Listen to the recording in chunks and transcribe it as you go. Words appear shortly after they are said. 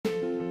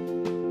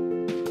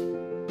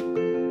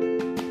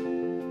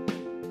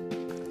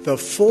The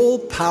full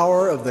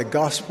power of the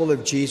gospel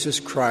of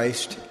Jesus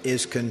Christ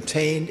is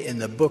contained in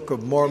the Book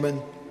of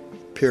Mormon,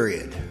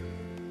 period.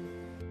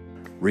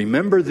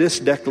 Remember this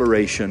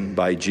declaration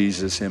by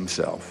Jesus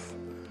himself.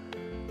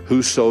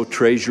 Whoso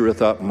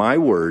treasureth up my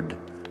word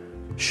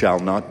shall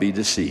not be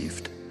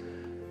deceived.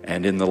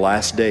 And in the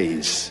last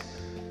days,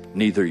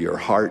 neither your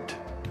heart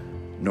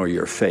nor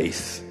your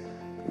faith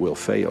will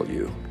fail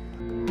you.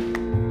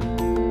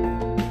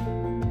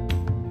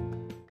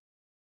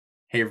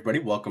 Hey everybody,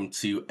 welcome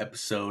to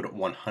episode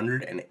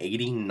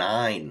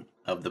 189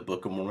 of the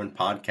Book of Mormon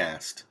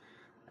podcast.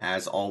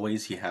 As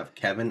always, you have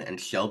Kevin and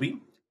Shelby.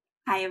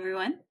 Hi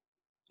everyone.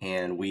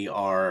 And we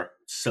are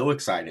so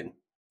excited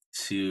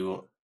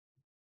to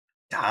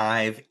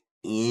dive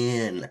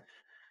in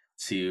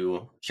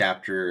to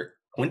chapter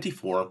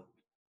 24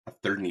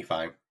 of 3rd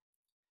Nephi.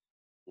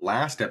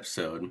 Last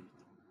episode,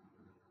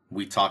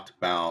 we talked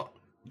about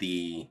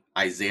the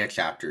Isaiah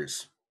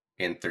chapters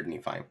in 3rd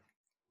Nephi.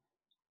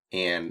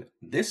 And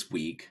this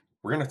week,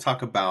 we're going to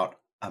talk about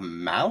a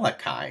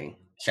Malachi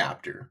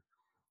chapter.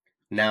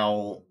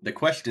 Now, the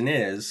question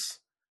is,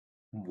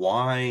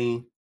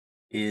 why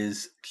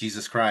is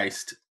Jesus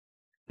Christ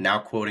now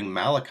quoting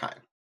Malachi?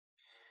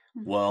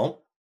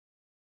 Well,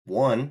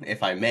 one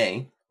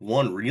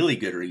really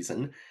good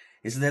reason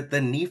is that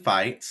the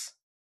Nephites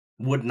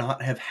would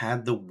not have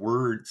had the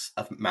words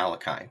of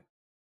Malachi.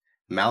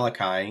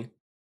 Malachi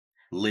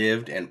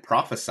lived and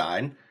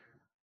prophesied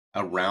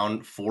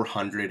around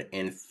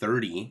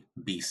 430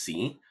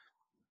 BC,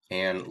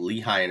 and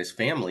Lehi and his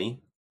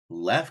family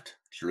left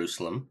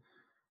Jerusalem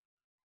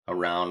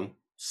around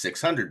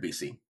 600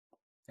 BC.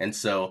 And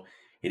so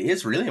it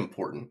is really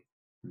important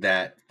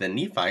that the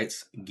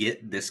Nephites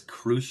get these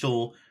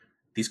crucial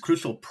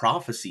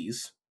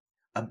prophecies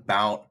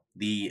about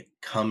the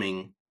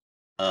coming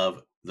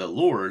of the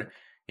Lord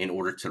in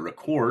order to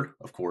record,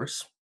 of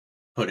course,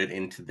 put it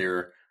into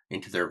their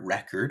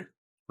record,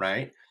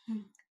 right?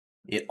 Mm-hmm.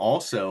 It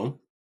also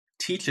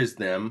teaches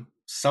them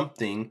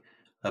something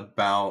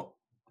about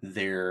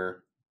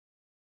their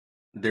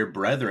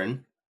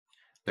brethren,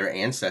 their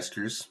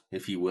ancestors,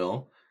 if you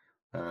will.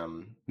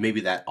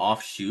 Maybe that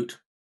offshoot,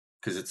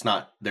 because it's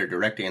not their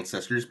direct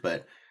ancestors,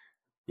 but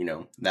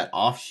that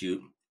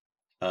offshoot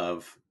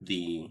of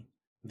the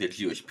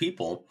Jewish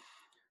people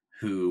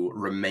who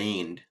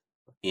remained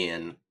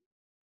in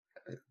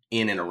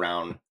and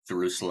around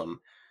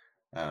Jerusalem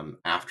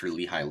after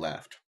Lehi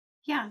left.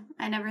 Yeah,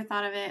 I never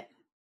thought of it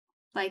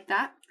like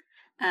that.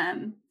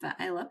 But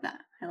I love that.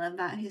 I love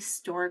that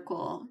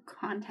historical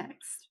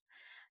context.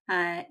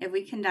 If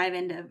we can dive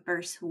into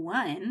verse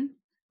 1,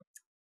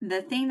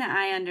 the thing that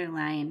I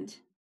underlined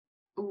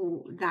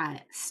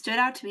that stood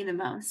out to me the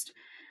most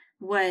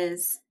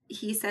was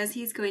he says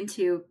he's going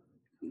to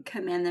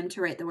command them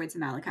to write the words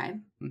of Malachi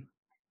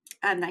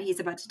that he's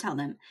about to tell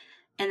them.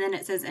 And then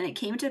it says, and it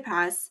came to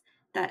pass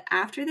that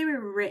after they were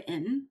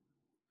written,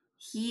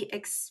 he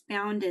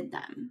expounded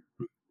them.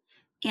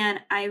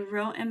 And I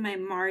wrote in my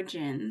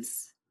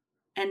margins,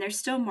 and there's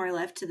still more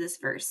left to this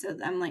verse, so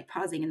I'm like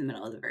pausing in the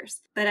middle of the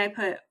verse. But I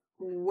put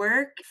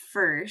work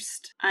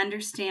first,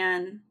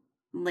 understand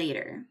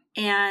later.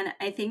 And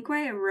I think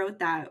why I wrote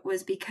that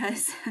was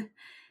because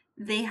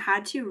they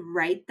had to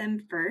write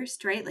them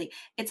first, right? Like,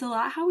 it's a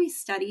lot how we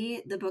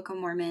study the Book of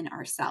Mormon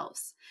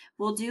ourselves.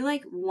 We'll do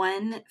like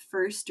one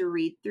first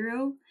read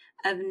through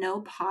of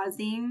no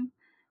pausing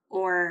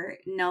or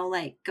no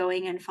like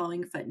going and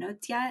following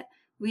footnotes yet.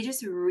 We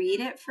just read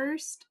it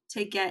first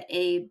to get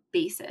a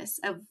basis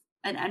of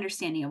an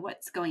understanding of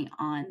what's going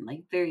on,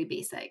 like very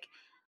basic.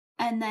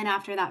 And then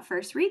after that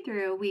first read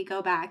through, we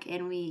go back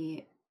and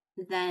we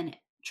then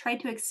try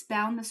to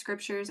expound the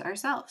scriptures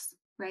ourselves,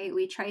 right?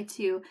 We try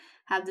to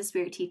have the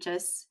Spirit teach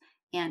us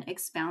and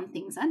expound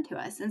things unto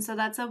us. And so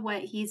that's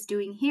what he's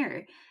doing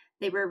here.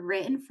 They were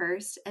written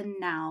first and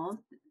then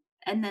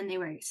they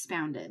were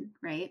expounded,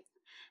 right?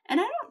 And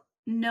I don't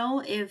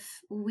know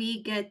if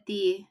we get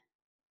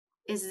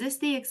is this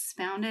the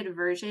expounded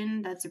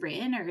version that's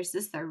written, or is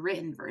this the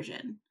written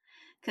version?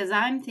 Because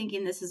I'm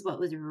thinking this is what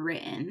was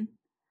written,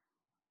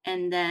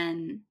 and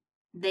then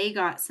they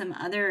got some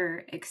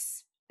other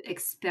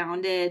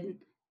expounded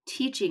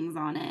teachings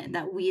on it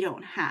that we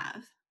don't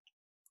have.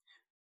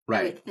 Right.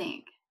 I would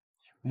think.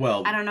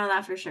 Well, I don't know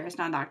that for sure. It's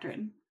not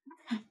doctrine.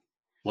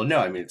 Well, no,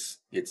 I mean,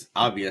 it's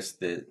obvious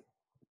that...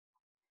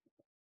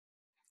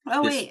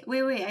 Oh, wait.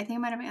 I think I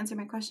might have answered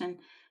my question.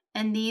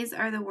 And these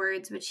are the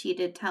words which he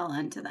did tell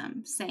unto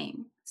them,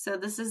 saying.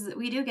 So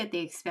we do get the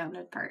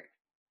expounded part.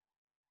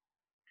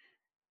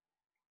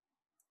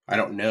 I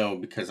don't know,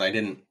 because I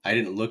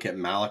didn't look at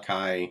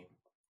Malachi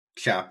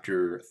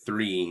chapter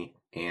 3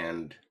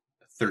 and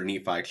 3rd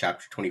Nephi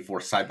chapter 24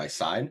 side by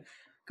side.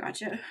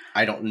 Gotcha.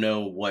 I don't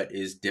know what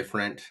is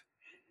different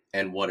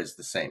and what is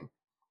the same.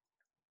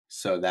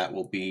 So that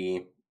will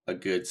be a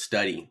good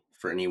study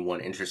for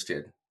anyone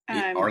interested.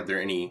 Are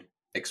there any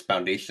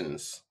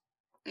expoundations?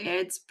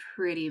 It's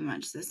pretty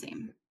much the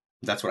same.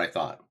 That's what I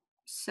thought.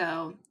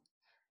 So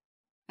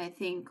I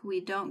think we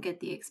don't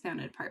get the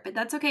expounded part, but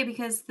that's okay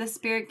because the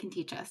Spirit can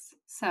teach us.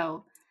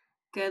 So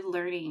good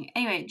learning.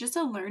 Anyway, just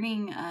a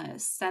learning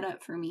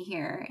setup for me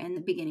here in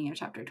the beginning of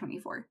chapter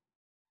 24.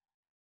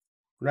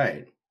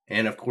 Right.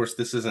 And of course,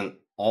 this isn't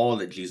all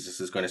that Jesus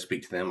is going to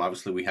speak to them.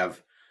 Obviously, we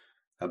have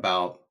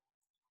about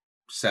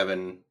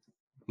 7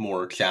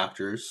 more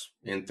chapters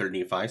in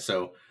 3rd Nephi.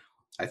 So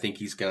I think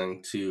he's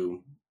going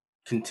to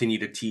continue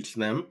to teach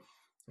them.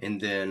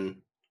 And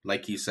then,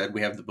 like you said,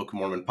 we have the Book of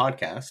Mormon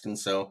podcast. And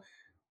so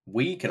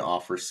we can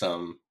offer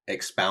some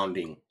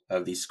expounding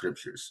of these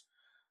scriptures.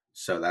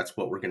 So that's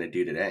what we're going to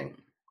do today.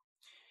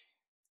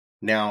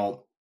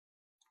 Now,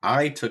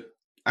 I took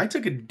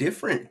a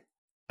different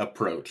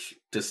approach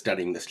to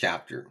studying this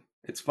chapter.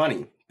 It's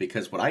funny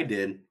because what I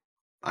did,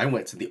 I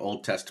went to the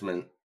Old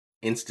Testament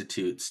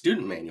Institute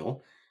student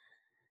manual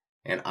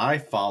and I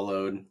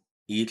followed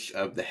each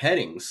of the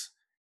headings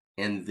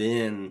and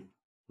then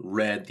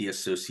read the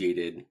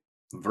associated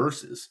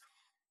verses.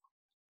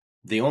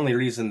 The only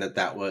reason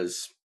that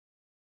was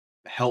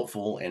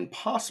helpful and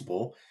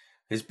possible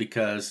is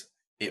because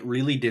it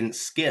really didn't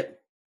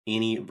skip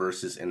any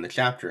verses in the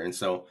chapter. And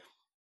so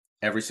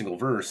every single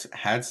verse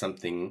had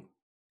something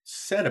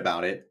said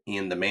about it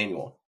in the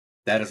manual.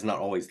 That is not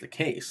always the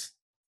case.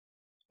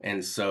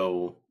 And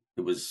so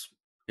it was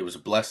a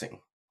blessing.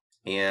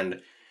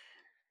 And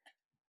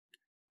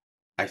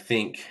I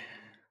think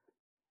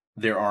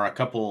there are a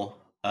couple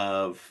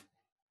of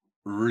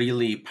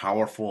really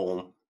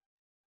powerful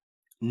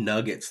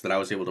nuggets that I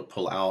was able to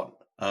pull out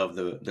of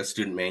the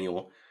student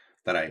manual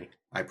that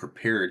I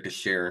prepared to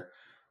share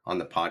on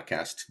the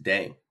podcast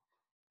today.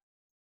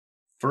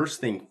 First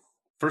things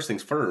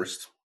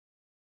first,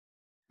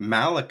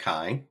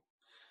 Malachi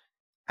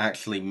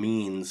actually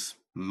means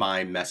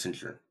my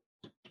messenger.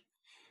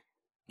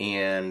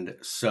 And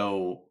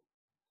so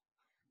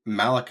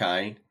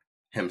Malachi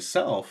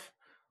himself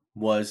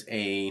was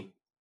a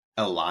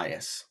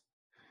Elias.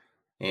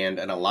 And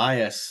an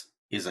Elias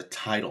is a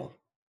title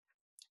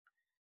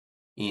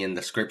in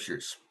the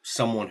scriptures,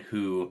 someone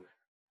who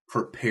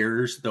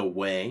prepares the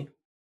way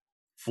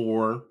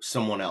for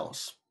someone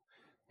else.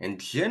 And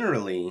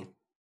generally,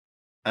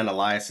 an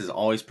Elias is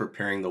always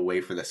preparing the way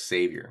for the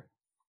Savior.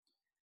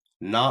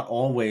 Not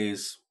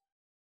always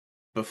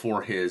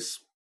before his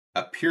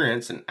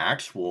appearance and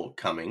actual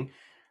coming.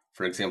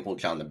 For example,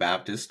 John the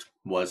Baptist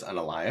was an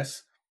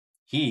Elias.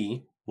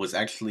 He was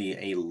actually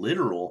a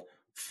literal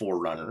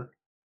forerunner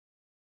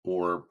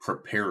or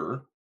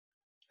preparer,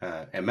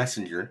 a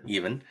messenger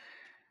even,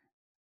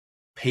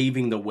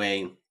 paving the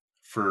way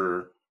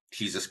for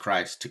Jesus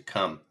Christ to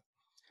come.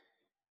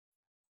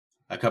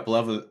 A couple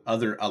of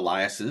other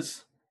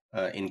Eliases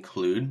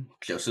include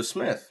Joseph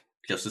Smith.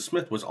 Joseph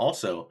Smith was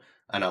also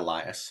an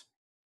Elias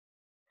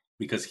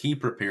because he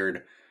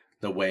prepared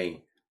the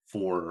way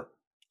for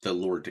the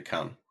Lord to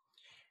come.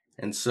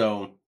 And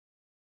so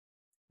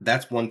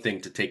that's one thing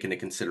to take into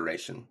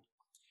consideration.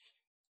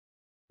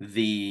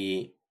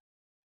 The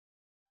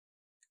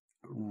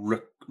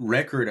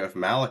record of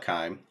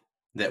Malachi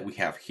that we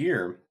have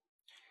here,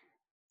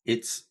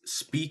 it's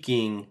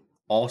speaking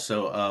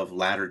also of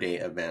latter-day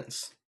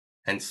events.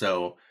 And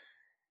so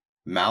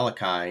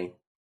Malachi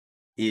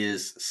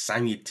is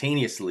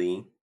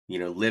simultaneously,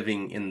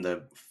 living in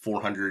the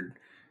 400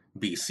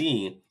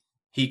 BC.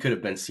 He could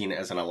have been seen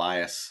as an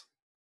Elias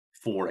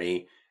for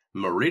a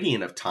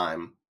meridian of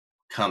time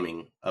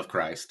coming of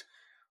Christ.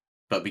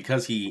 But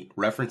because he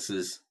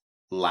references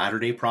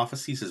latter-day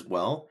prophecies as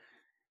well,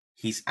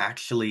 he's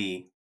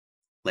actually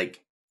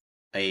like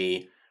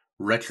a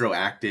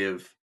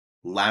retroactive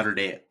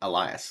latter-day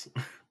Elias.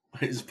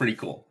 It's pretty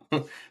cool.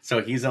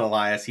 So he's an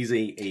Elias. He's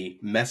a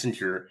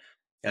messenger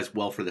as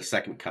well for the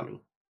second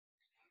coming.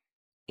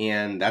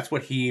 And that's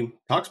what he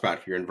talks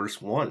about here in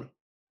verse 1.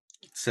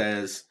 It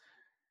says,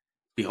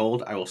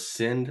 "Behold, I will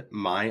send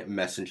my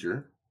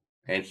messenger,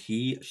 and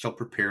he shall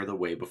prepare the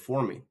way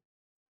before me.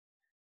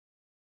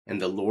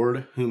 And the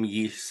Lord whom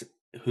ye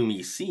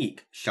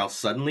seek shall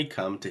suddenly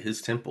come to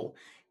his temple,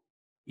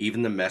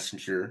 even the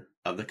messenger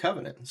of the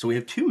covenant." So we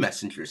have 2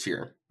 messengers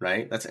here,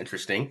 right? That's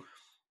interesting.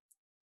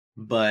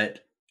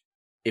 But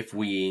if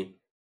we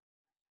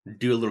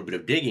do a little bit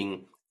of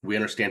digging, we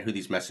understand who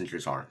these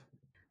messengers are.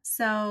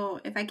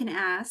 So if I can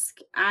ask,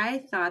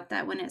 I thought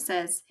that when it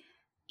says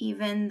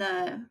even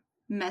the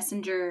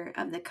messenger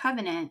of the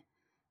covenant,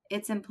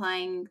 it's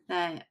implying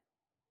that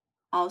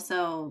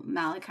also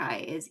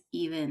Malachi is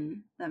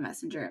even the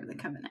messenger of the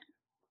covenant,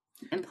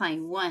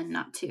 implying 1,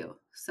 not 2.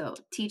 So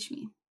teach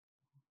me.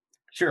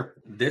 Sure.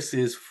 This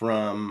is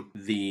from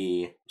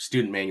the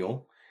student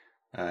manual.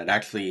 It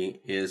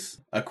actually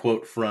is a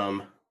quote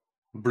from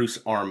Bruce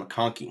R.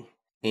 McConkie.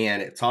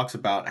 And it talks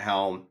about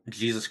how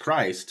Jesus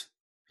Christ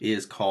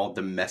is called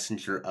the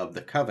messenger of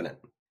the covenant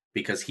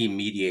because he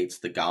mediates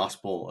the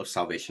gospel of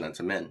salvation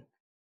unto men.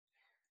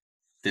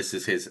 This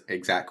is his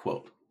exact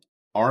quote.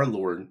 "Our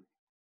Lord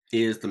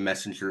is the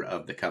messenger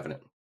of the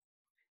covenant.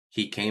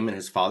 He came in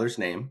his Father's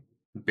name,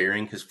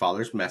 bearing his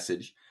Father's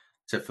message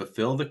to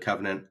fulfill the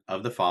covenant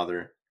of the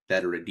Father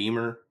that a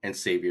Redeemer and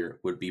Savior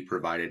would be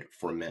provided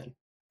for men."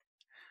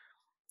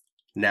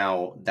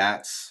 Now,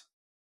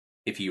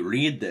 if you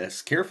read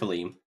this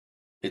carefully,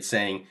 It's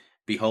saying,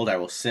 behold, I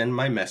will send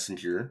my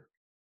messenger,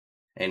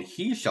 and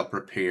he shall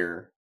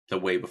prepare the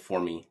way before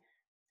me.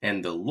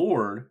 And the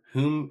Lord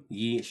whom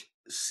ye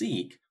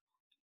seek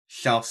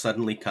shall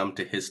suddenly come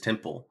to his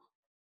temple,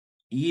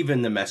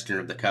 even the messenger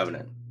of the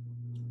covenant.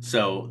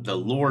 So the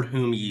Lord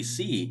whom ye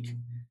seek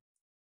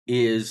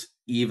is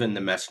even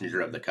the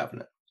messenger of the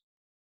covenant.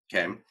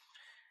 Okay.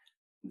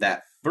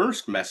 That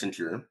first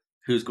messenger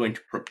who's going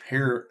to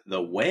prepare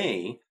the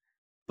way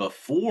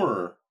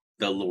before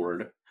the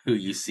Lord who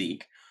you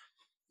seek,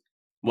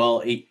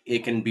 well,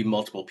 it can be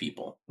multiple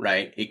people,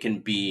 right? It can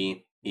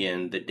be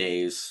in the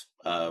days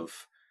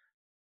of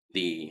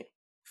the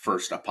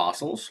first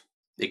apostles.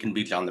 It can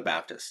be John the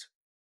Baptist.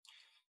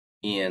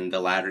 In the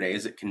latter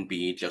days, it can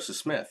be Joseph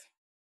Smith.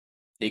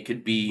 It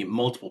could be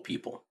multiple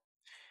people.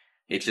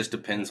 It just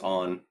depends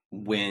on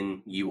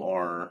when you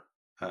are,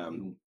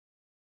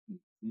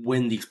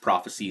 when these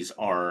prophecies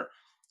are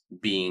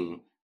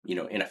being,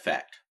 in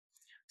effect.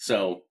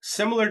 So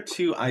similar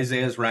to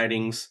Isaiah's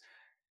writings,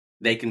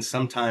 they can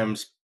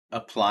sometimes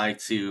apply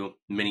to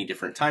many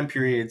different time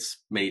periods,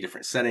 many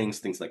different settings,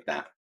 things like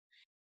that.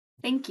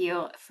 Thank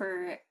you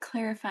for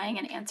clarifying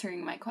and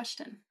answering my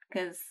question,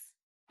 because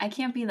I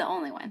can't be the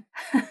only one.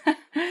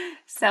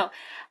 So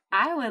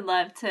I would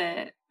love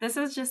to, this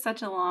is just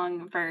such a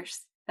long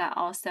verse that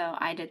also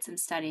I did some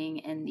studying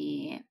in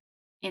the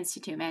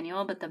Institute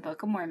manual, but the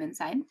Book of Mormon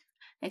side.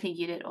 I think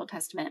you did Old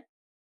Testament,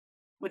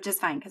 which is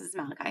fine because it's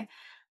Malachi.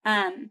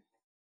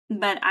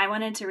 But I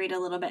wanted to read a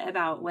little bit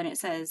about when it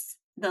says,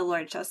 the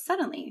Lord shall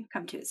suddenly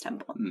come to his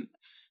temple.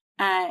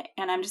 And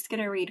I'm just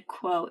going to read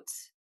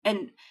quotes.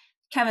 And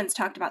Kevin's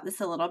talked about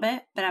this a little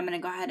bit, but I'm going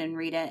to go ahead and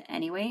read it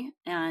anyway.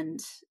 And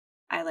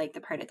I like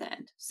the part at the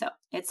end. So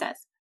it says,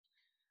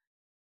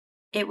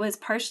 it was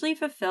partially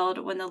fulfilled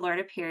when the Lord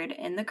appeared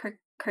in the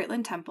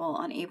Kirtland Temple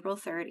on April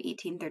 3rd,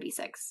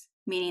 1836,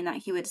 meaning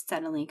that he would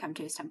suddenly come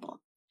to his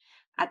temple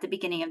at the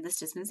beginning of this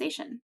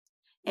dispensation.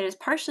 It is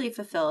partially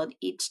fulfilled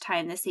each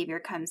time the Savior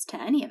comes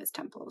to any of his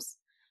temples.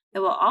 It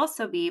will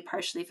also be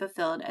partially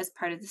fulfilled as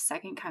part of the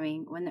second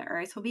coming, when the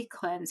earth will be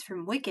cleansed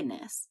from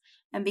wickedness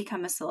and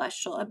become a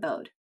celestial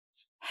abode.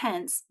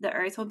 Hence, the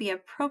earth will be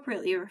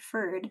appropriately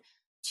referred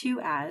to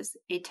as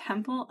a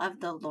temple of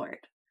the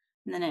Lord.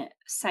 And then it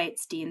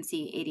cites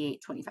D&C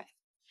 8825.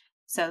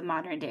 So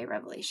modern day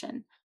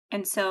revelation.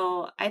 And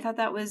so I thought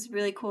that was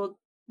really cool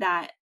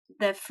that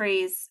the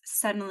phrase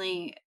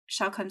suddenly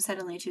shall come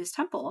suddenly to his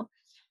temple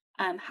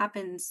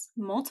happens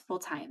multiple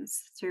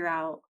times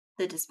throughout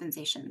the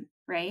dispensation,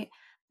 right?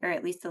 Or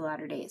at least the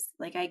latter days.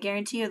 Like, I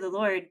guarantee you the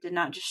Lord did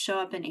not just show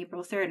up in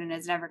April 3rd and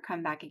has never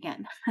come back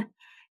again.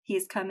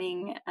 He's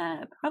coming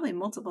probably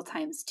multiple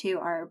times to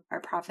our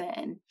prophet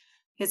and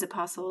his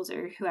apostles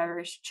or whoever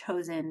is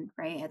chosen,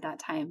 right, at that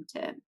time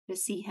to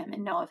see him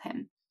and know of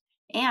him.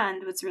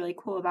 And what's really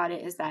cool about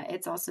it is that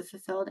it's also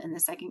fulfilled in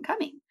the second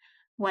coming,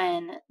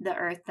 when the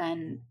earth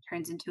then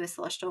turns into a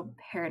celestial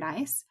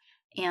paradise,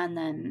 and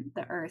then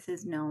the earth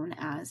is known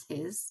as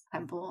his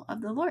temple of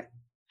the Lord.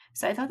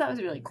 So I thought that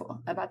was really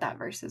cool about that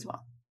verse as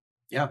well.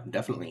 Yeah,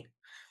 definitely.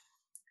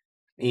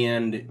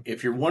 And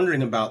if you're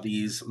wondering about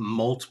these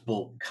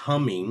multiple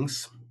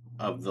comings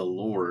of the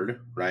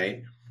Lord,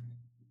 right?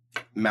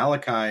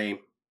 Malachi,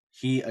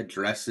 he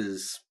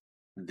addresses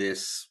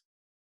this,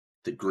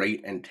 the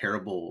great and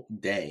terrible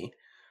day,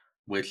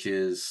 which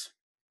is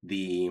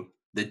the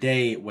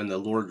day when the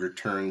Lord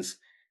returns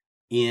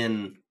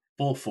in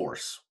full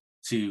force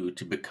to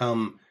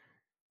become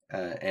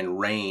and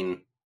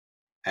reign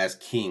as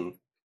king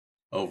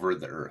over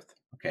the earth.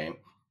 Okay.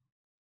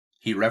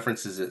 He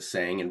references it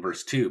saying in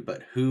verse 2,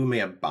 but who may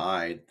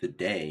abide the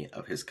day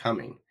of his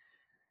coming,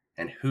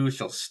 and who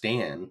shall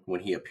stand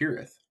when he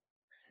appeareth?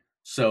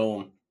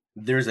 So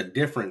there's a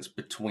difference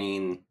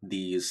between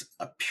these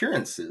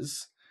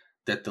appearances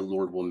that the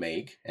Lord will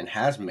make and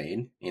has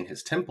made in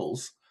his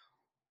temples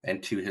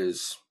and to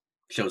his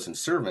chosen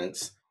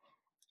servants,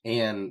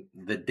 and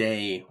the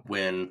day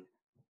when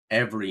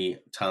every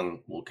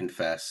tongue will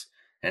confess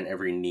and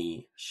every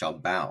knee shall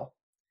bow.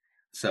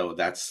 So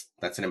that's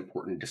an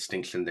important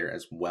distinction there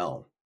as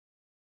well.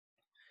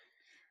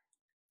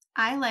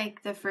 I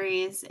like the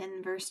phrase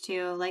in verse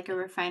 2, like a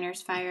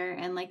refiner's fire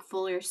and like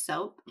fuller's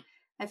soap.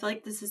 I feel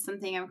like this is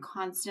something I'm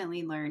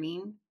constantly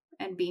learning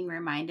and being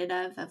reminded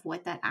of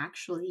what that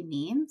actually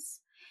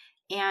means.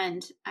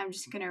 And I'm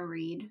just going to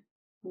read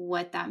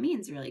what that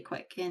means really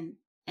quick in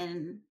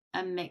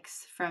a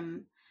mix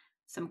from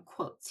some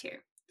quotes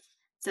here.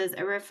 It says,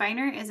 a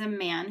refiner is a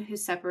man who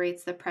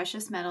separates the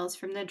precious metals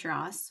from the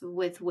dross,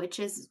 with which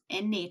is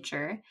in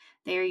nature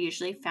they are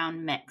usually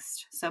found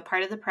mixed. So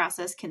part of the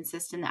process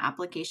consists in the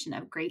application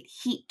of great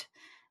heat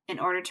in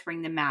order to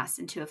bring the mass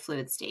into a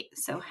fluid state.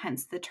 So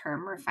hence the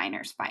term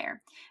refiner's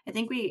fire. I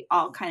think we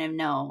all kind of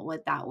know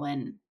what that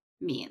one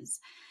means.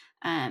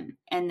 And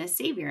the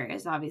Savior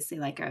is obviously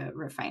like a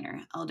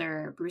refiner.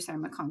 Elder Bruce R.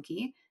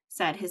 McConkie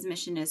said his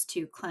mission is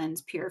to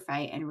cleanse, purify,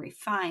 and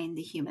refine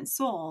the human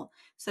soul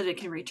so that it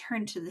can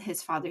return to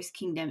his Father's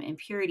kingdom in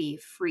purity,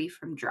 free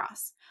from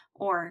dross.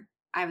 Or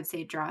I would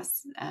say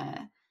dross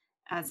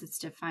as it's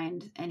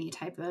defined, any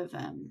type of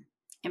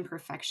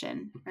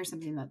imperfection or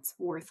something that's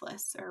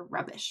worthless or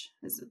rubbish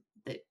is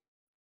the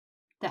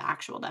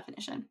actual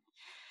definition.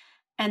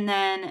 And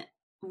then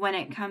when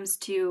it comes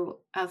to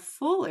a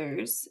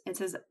fuller's, it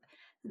says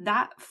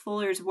that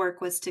fuller's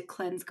work was to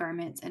cleanse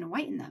garments and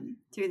whiten them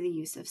through the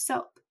use of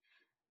soap.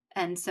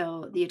 And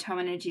so the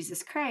atonement of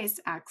Jesus Christ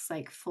acts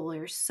like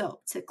fuller's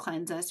soap to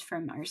cleanse us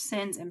from our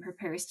sins and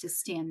prepare us to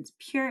stand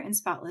pure and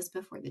spotless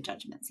before the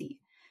judgment seat.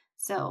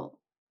 So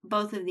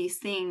both of these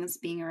things,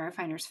 being a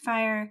refiner's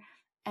fire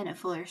and a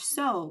fuller's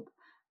soap,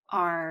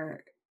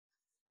 are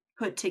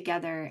put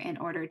together in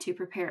order to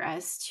prepare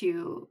us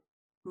to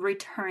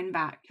return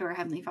back to our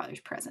Heavenly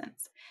Father's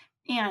presence.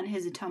 And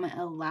his atonement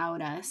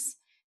allowed us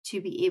to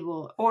be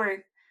able, or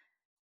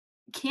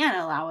can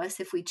allow us,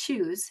 if we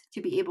choose,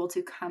 to be able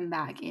to come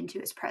back into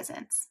his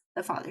presence,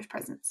 the Father's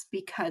presence,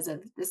 because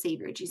of the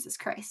Savior, Jesus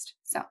Christ.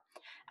 So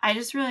I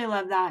just really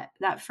love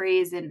that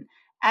phrase. And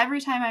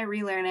every time I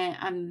relearn it,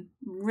 I'm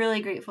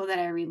really grateful that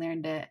I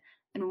relearned it.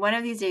 And one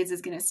of these days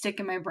is going to stick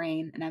in my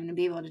brain, and I'm going to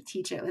be able to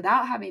teach it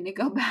without having to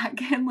go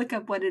back and look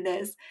up what it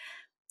is.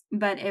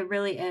 But it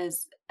really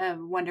is a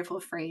wonderful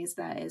phrase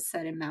that is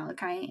said in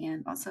Malachi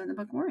and also in the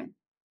Book of Mormon.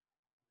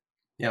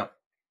 Yeah.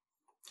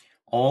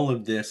 All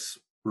of this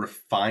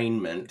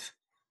refinement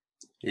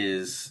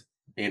is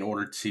in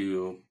order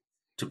to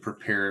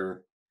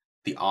prepare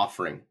the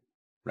offering,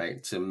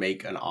 right? To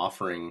make an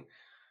offering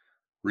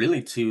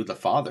really to the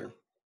Father,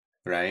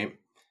 right?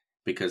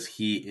 Because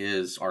he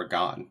is our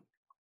God.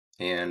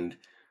 And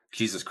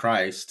Jesus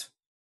Christ,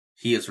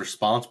 he is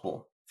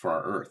responsible for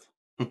our earth,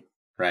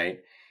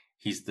 right?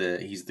 He's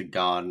the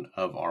God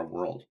of our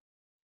world.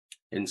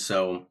 And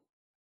so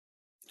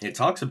it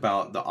talks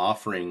about the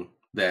offering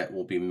that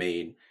will be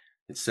made.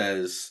 It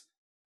says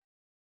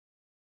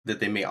that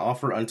they may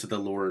offer unto the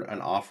Lord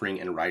an offering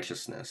in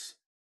righteousness.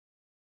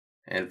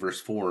 And verse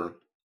 4,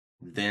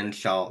 then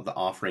shall the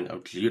offering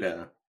of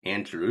Judah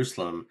and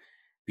Jerusalem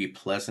be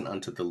pleasant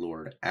unto the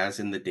Lord, as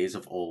in the days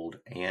of old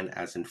and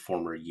as in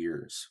former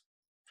years.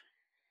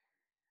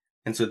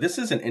 And so this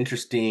is an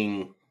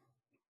interesting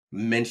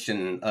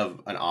mention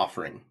of an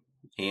offering.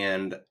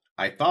 And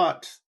I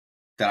thought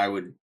that I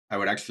would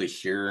actually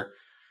share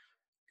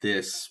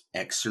this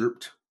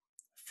excerpt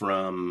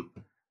from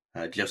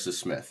Joseph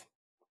Smith.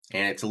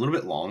 And it's a little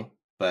bit long,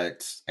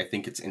 but I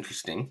think it's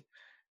interesting.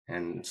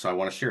 And so I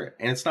want to share it.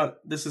 And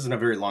this isn't a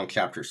very long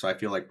chapter, so I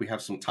feel like we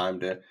have some time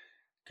to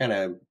kind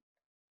of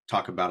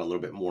talk about a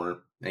little bit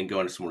more and go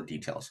into some more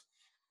details.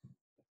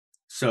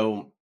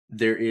 So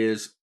there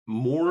is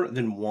more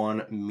than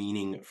one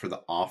meaning for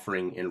the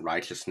offering in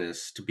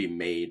righteousness to be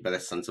made by the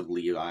sons of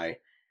Levi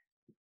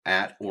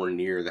at or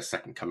near the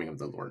second coming of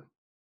the Lord.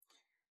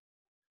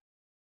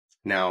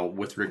 Now,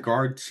 with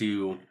regard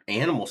to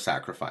animal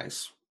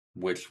sacrifice,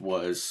 which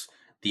was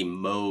the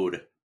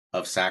mode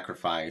of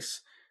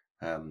sacrifice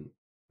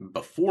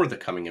before the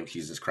coming of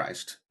Jesus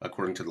Christ,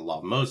 according to the law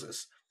of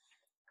Moses,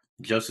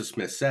 Joseph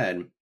Smith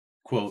said,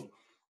 quote,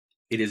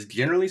 it is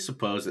generally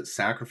supposed that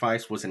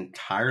sacrifice was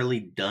entirely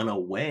done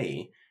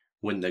away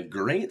when the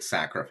great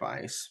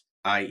sacrifice,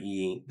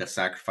 i.e., the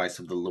sacrifice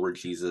of the Lord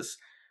Jesus,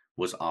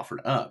 was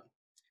offered up,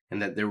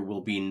 and that there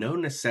will be no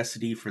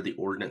necessity for the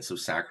ordinance of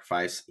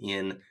sacrifice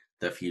in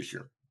the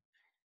future.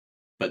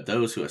 But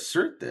those who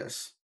assert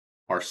this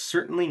are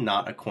certainly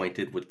not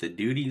acquainted with the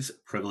duties,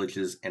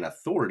 privileges, and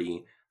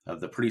authority of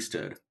the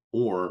priesthood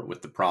or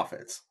with the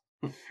prophets.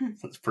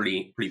 That's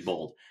pretty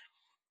bold.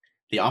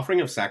 The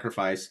offering of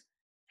sacrifice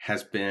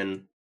has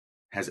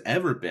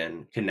ever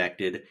been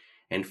connected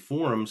and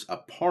forms a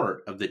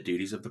part of the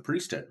duties of the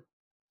priesthood.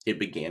 It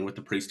began with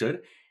the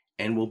priesthood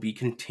and will be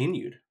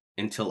continued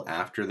until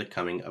after the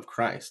coming of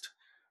Christ,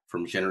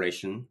 from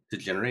generation to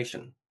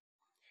generation.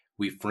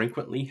 We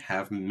frequently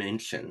have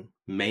mention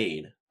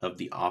made of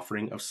the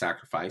offering of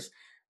sacrifice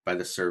by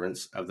the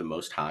servants of the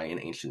Most High in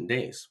ancient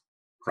days,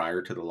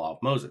 prior to the law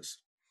of Moses,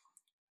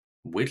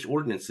 which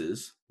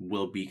ordinances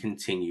will be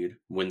continued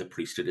when the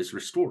priesthood is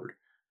restored,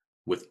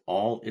 with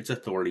all its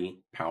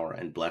authority, power,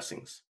 and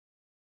blessings.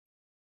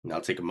 And I'll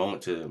take a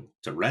moment to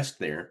rest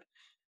there.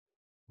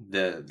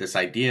 This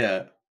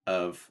idea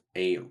of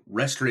a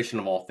restoration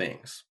of all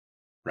things,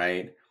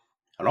 right?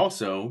 It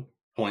also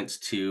points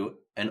to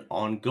an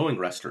ongoing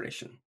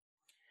restoration.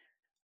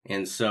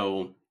 And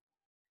so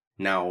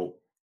now,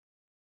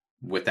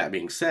 with that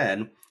being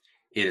said,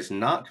 it is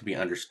not to be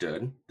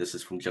understood, this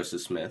is from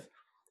Joseph Smith,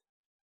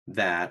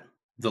 that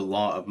the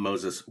law of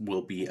Moses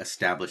will be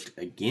established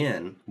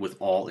again with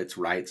all its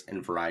rites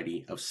and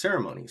variety of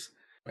ceremonies.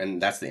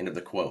 And that's the end of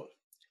the quote.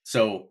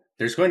 So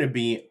there's going to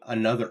be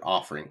another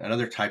offering,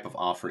 another type of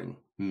offering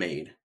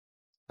made.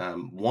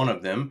 One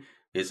of them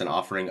is an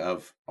offering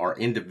of our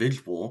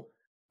individual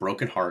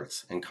broken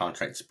hearts and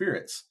contrite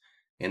spirits,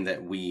 in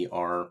that we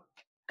are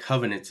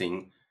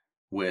covenanting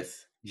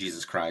with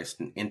Jesus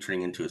Christ and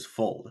entering into his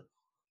fold.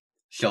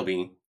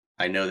 Shelby,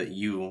 I know that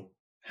you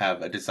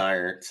have a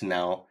desire to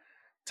now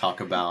talk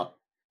about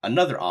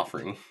another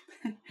offering.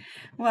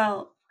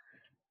 Well,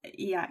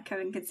 yeah,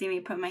 Kevin could see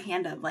me put my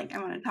hand up like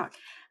I want to talk.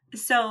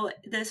 So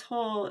that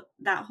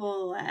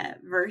whole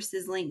verse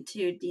is linked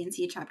to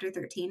D&C chapter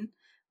 13,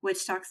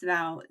 which talks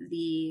about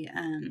the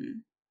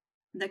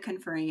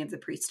conferring of the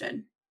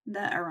priesthood,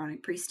 the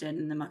Aaronic priesthood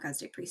and the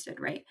Melchizedek priesthood,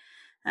 right?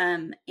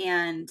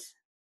 The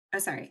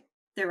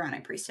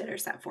Aaronic priesthood are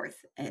set forth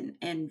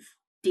in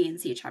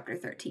D&C chapter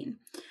 13.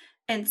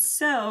 And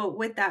so,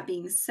 with that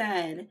being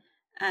said,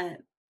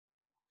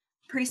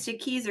 priesthood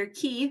keys are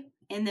key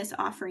in this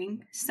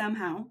offering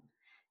somehow,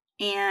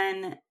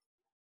 and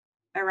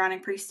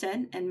Aaronic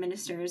priesthood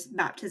administers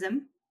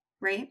baptism,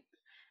 right?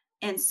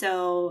 And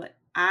so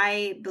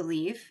I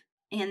believe,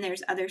 and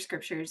there's other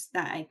scriptures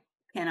that I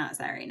cannot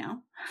say right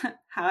now.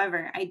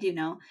 However, I do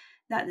know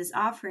that this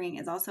offering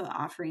is also an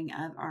offering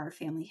of our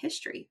family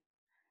history.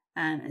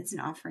 It's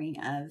an offering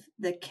of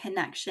the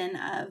connection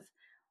of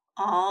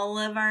all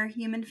of our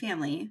human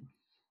family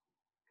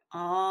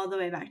all the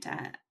way back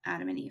to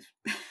Adam and Eve.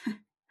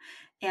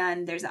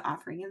 And there's an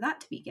offering of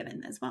that to be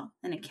given as well,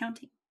 an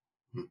accounting.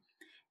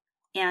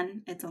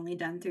 And it's only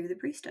done through the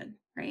priesthood,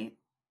 right?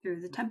 Through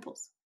the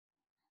temples.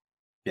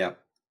 Yeah.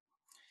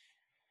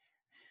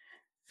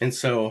 And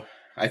so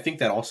I think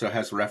that also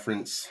has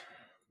reference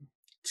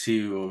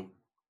to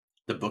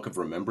the Book of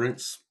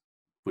Remembrance,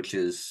 which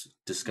is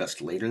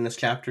discussed later in this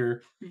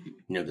chapter. Mm-hmm.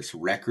 You know, this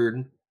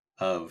record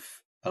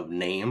of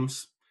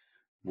names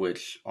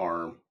which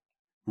are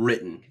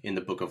written in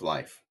the Book of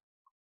Life.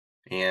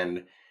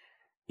 And,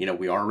 you know,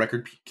 we are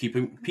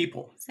record-keeping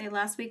people. Say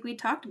last week we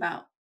talked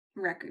about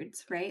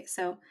records, right?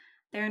 So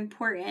they're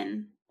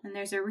important, and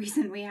there's a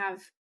reason we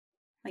have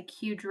like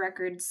huge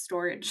record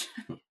storage.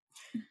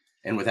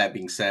 And with that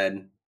being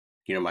said,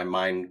 you know, my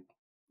mind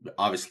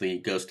obviously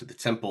goes to the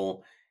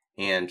temple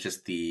and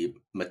just the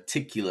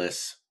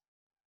meticulous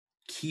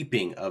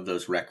keeping of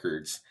those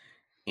records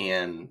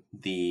and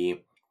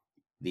the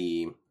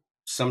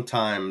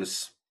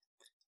sometimes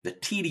the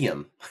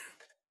tedium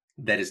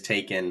that is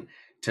taken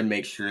to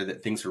make sure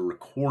that things are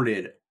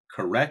recorded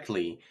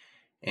correctly.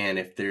 And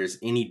if there's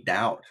any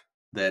doubt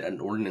that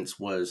an ordinance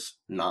was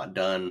not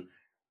done,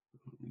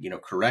 you know,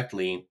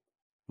 correctly,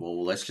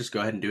 well, let's just go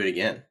ahead and do it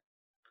again,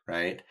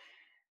 right?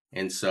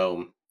 And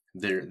so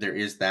there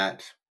is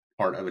that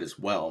part of it as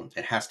well.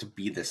 It has to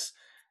be this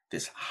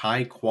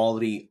high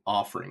quality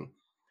offering.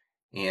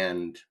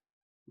 And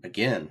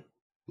again,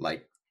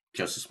 like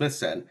Joseph Smith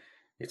said,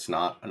 it's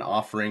not an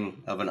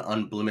offering of an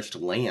unblemished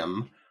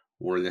lamb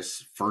or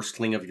this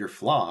firstling of your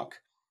flock.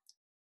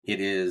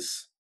 It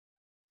is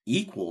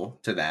equal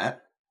to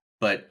that,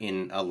 but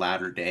in a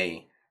latter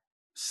day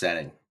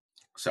setting.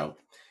 So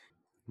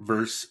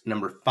verse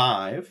number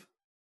 5,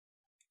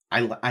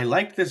 I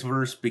like this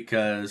verse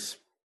because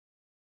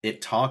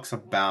it talks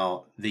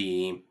about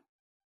the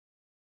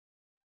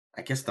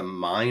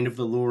mind of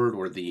the Lord,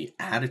 or the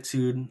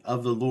attitude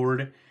of the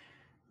Lord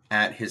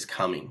at his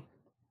coming.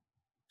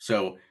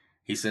 So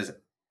he says,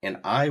 and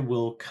I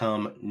will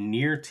come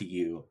near to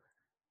you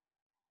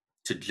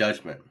to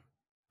judgment,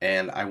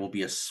 and I will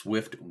be a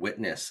swift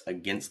witness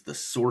against the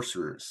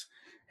sorcerers,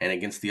 and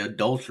against the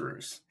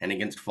adulterers, and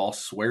against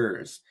false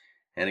swearers,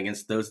 and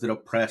against those that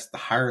oppress the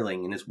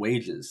hireling in his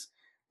wages,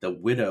 the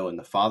widow and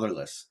the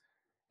fatherless,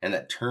 and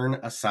that turn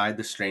aside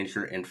the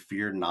stranger and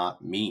fear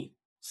not me,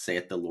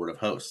 saith the Lord of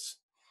hosts.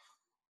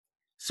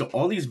 So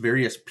all these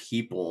various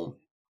people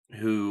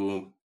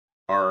who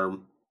are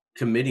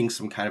committing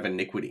some kind of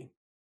iniquity,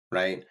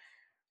 right?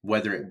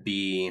 Whether it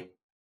be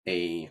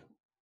a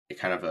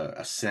kind of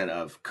a sin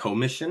of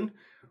commission,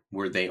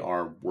 where they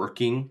are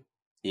working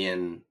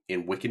in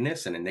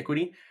wickedness and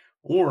iniquity,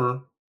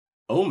 or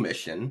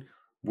omission,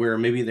 where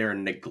maybe they're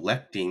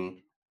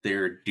neglecting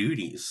their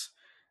duties,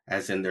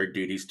 as in their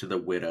duties to the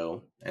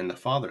widow and the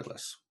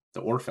fatherless,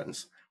 the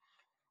orphans.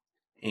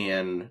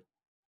 And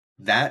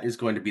that is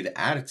going to be the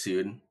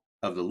attitude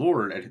of the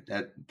Lord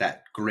at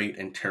that great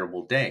and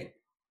terrible day.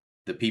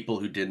 The people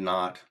who did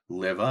not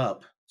live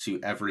up to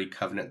every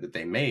covenant that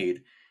they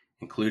made,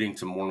 including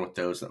to mourn with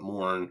those that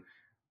mourn,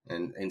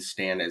 and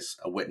stand as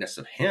a witness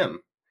of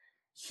him,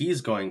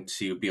 he's going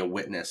to be a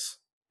witness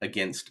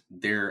against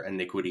their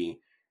iniquity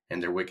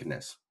and their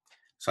wickedness.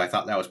 So I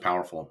thought that was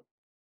powerful.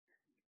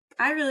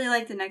 I really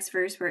like the next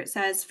verse where it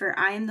says, for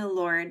I am the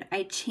Lord,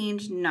 I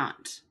change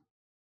not.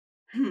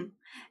 And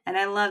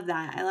I love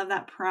that. I love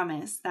that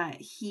promise that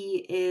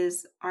he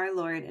is our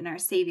Lord and our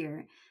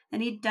Savior,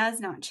 and he does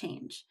not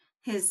change.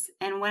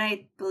 And what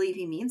I believe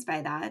he means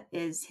by that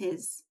is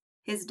his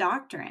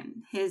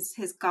doctrine,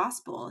 his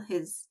gospel,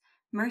 his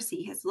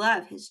mercy, his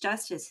love, his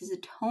justice, his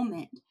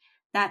atonement.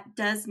 That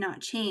does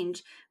not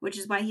change, which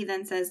is why he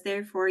then says,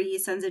 therefore ye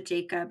sons of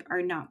Jacob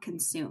are not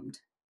consumed.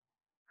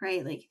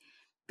 Right? Like,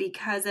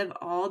 because of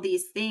all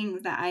these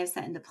things that I have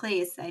set into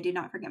place, I do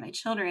not forget my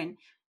children,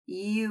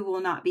 you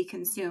will not be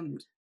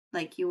consumed.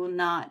 Like, you will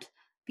not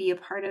be a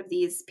part of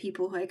these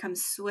people who I come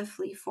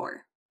swiftly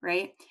for,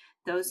 right?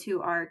 Those who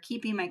are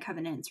keeping my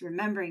covenants,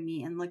 remembering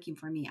me and looking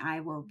for me, I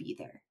will be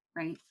there,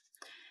 right?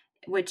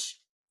 Which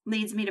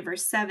leads me to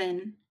verse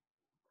 7,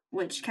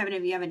 which, Kevin,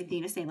 if you have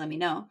anything to say, let me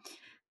know.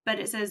 But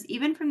it says,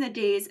 even from the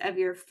days of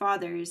your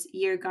fathers,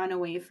 ye are gone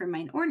away from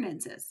mine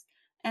ordinances,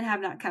 and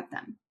have not kept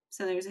them.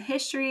 So there's a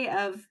history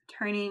of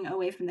turning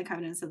away from the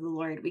covenants of the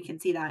Lord. We can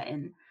see that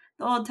in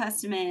the Old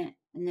Testament,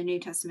 in the New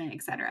Testament,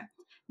 etc.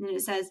 And then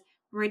it says,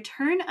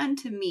 return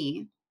unto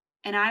me,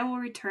 and I will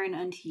return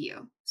unto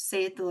you,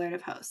 saith the Lord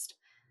of hosts.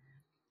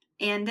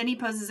 And then he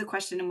poses a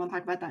question, and we'll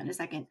talk about that in a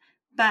second.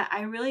 But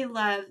I really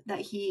love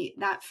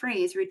that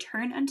phrase,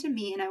 return unto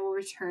me, and I will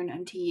return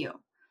unto you,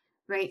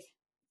 right?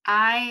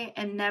 I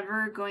am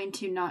never going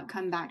to not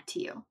come back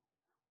to you.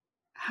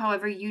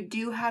 However, you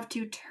do have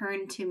to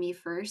turn to me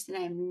first, and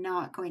I'm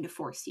not going to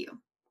force you,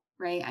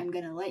 right? I'm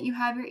going to let you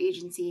have your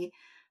agency,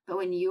 but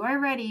when you are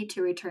ready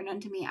to return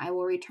unto me, I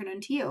will return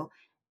unto you.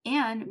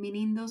 And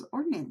meaning those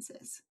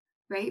ordinances,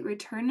 right?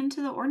 Return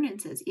unto the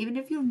ordinances. Even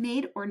if you've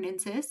made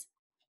ordinances,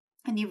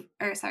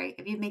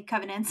 if you've made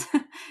covenants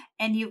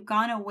and you've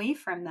gone away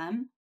from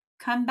them,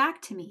 come back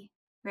to me,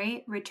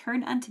 right?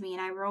 Return unto me,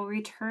 and I will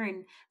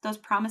return those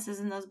promises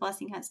and those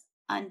blessings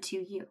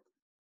unto you.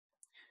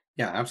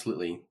 Yeah,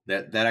 absolutely.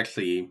 That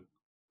actually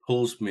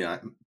pulls me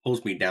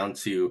down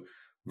to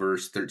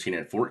verse 13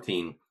 and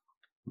 14.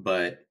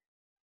 But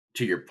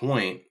to your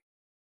point,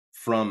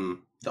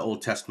 from the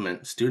Old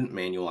Testament student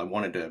manual, I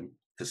wanted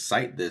to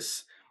cite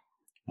this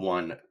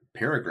one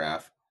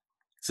paragraph.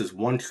 It says,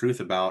 one truth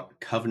about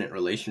covenant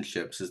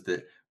relationships is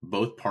that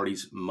both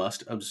parties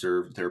must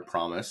observe their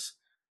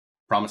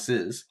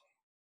promises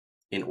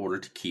in order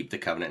to keep the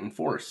covenant in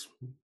force.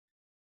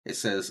 It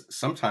says,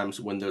 sometimes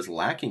when those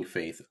lacking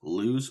faith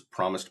lose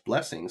promised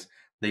blessings,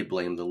 they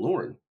blame the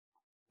Lord.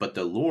 But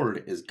the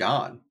Lord is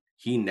God.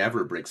 He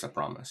never breaks a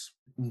promise.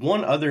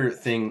 One other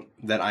thing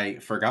that I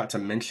forgot to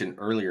mention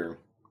earlier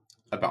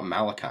about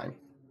Malachi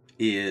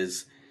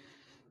is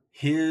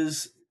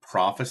his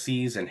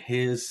prophecies and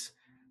his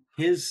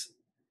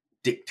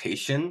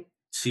dictation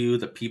to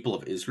the people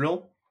of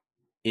Israel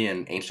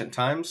in ancient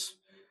times,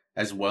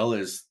 as well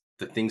as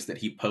the things that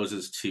he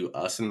poses to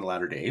us in the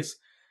latter days,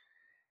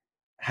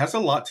 has a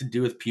lot to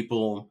do with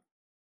people,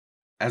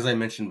 as I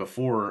mentioned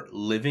before,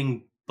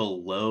 living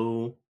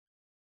below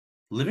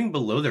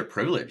their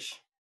privilege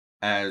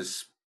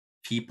as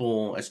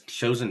people, as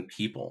chosen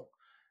people,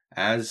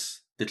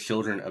 as the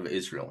children of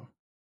Israel,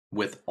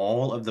 with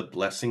all of the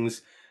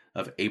blessings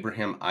of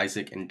Abraham,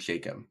 Isaac, and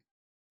Jacob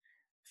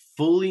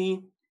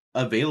fully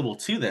available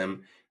to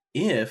them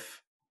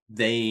if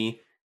they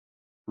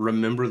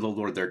remember the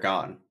Lord their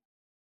God,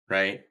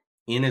 right?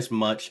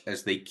 Inasmuch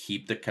as they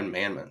keep the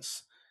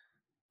commandments,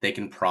 they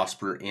can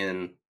prosper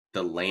in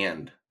the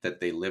land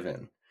that they live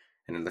in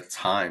and in the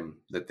time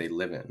that they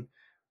live in.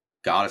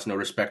 God is no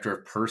respecter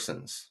of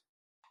persons.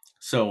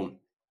 So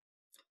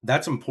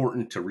that's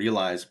important to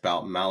realize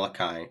about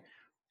Malachi,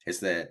 is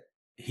that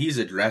he's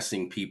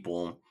addressing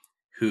people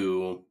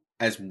who,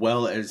 as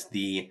well as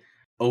the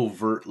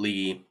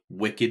overtly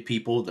wicked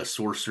people, the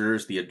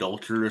sorcerers, the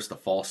adulterers, the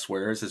false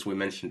swearers, as we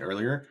mentioned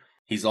earlier,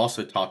 he's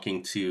also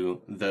talking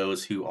to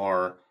those who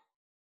are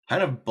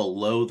kind of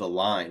below the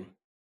line.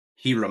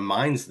 He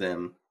reminds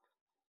them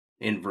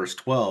in verse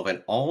 12,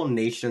 and all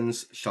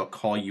nations shall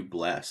call you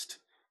blessed,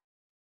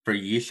 for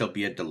ye shall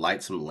be a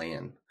delightsome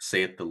land,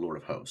 saith the Lord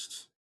of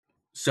hosts.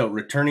 So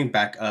returning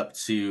back up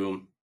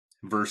to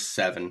verse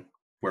 7,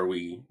 where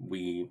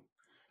we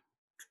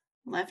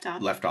left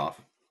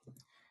off.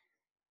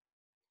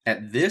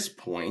 At this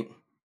point,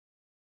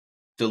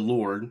 the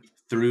Lord,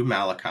 through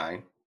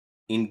Malachi,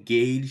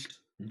 engaged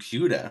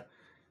Judah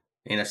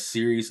in a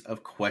series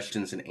of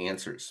questions and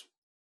answers.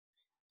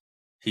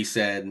 He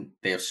said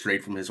they have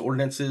strayed from his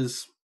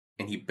ordinances,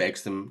 and he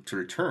begs them to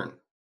return.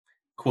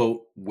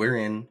 Quote,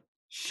 wherein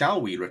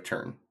shall we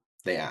return?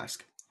 They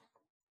ask.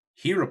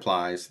 He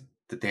replies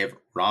that they have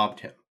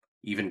robbed him,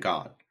 even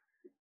God.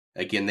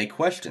 Again they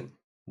question,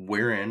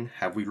 wherein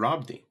have we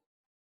robbed thee?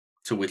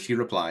 To which he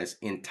replies,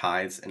 in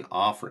tithes and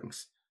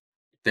offerings.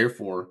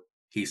 Therefore,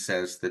 he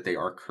says that they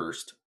are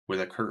cursed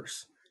with a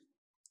curse.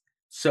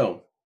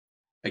 So,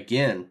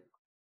 again,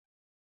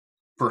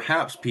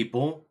 perhaps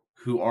people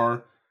who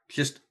are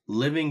just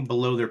living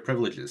below their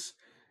privileges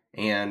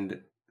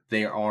and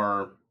they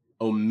are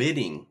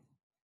omitting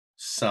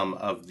some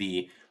of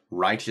the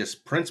righteous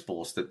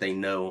principles that they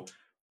know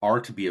are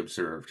to be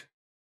observed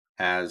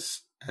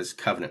as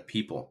covenant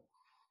people.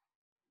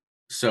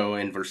 So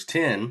in verse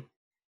 10,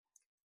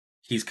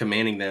 he's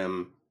commanding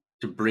them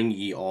to bring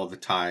ye all the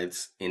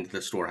tithes into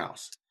the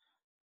storehouse,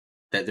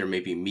 that there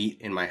may be meat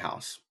in my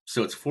house.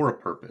 So it's for a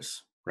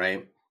purpose,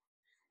 right?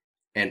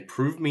 And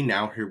prove me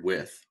now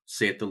herewith,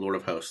 saith the Lord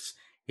of hosts,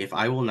 if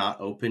I will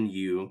not open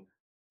you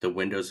the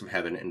windows of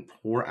heaven and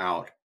pour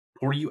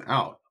you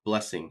out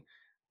blessing,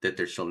 that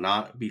there shall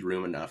not be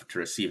room enough to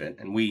receive it.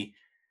 And we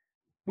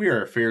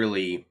are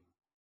fairly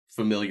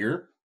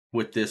familiar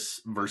with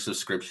this verse of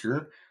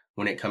scripture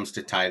when it comes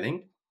to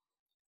tithing,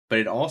 but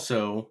it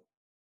also,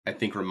 I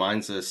think,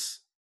 reminds us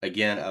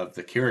again of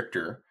the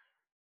character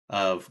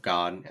of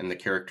God and the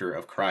character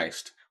of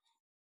Christ,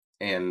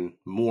 and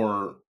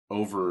more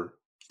over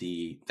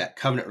that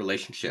covenant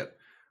relationship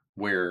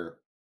where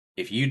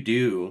if you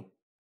do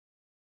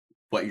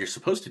what you're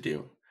supposed to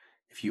do,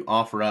 if you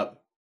offer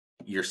up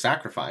your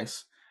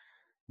sacrifice,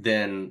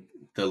 then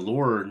the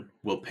Lord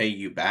will pay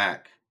you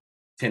back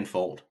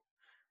tenfold,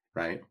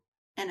 right?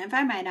 And if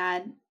I might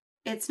add,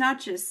 it's not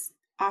just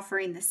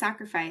offering the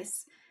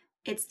sacrifice,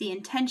 it's the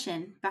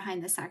intention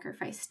behind the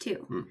sacrifice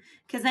too.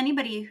 Because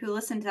anybody who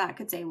listened to that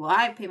could say, well,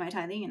 I pay my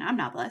tithing and I'm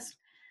not blessed.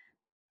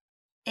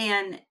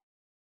 And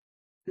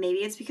maybe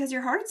it's because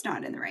your heart's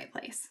not in the right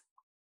place,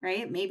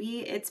 right? Maybe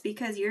it's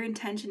because your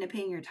intention of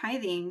paying your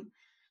tithing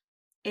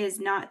is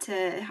not to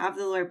have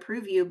the Lord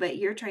prove you, but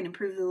you're trying to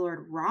prove the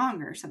Lord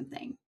wrong or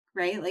something,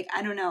 right? Like,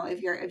 I don't know,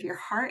 if your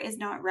heart is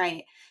not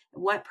right,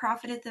 what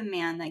profiteth a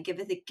man that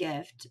giveth a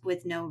gift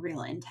with no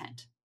real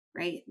intent,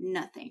 right?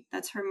 Nothing.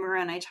 That's from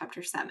Moroni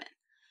chapter 7.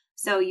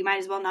 So you might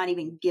as well not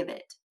even give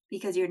it,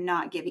 because you're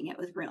not giving it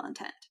with real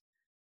intent.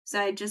 So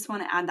I just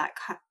want to add that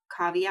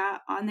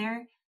caveat on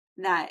there,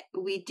 that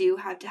we do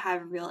have to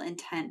have real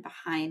intent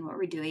behind what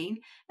we're doing,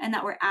 and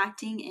that we're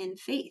acting in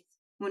faith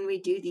when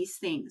we do these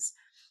things.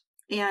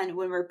 And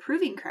when we're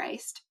proving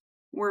Christ,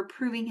 we're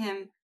proving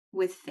him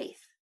with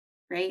faith,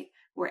 right?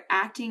 We're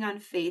acting on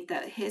faith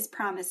that his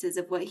promises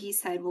of what he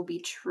said will be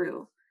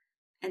true,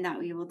 and that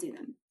we will do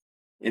them.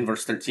 In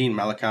verse 13,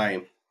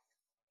 Malachi,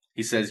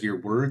 he says,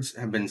 your words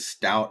have been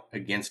stout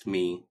against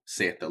me,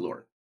 saith the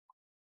Lord.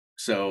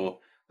 So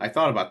I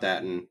thought about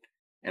that, and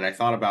I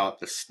thought about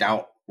the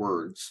stout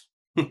words.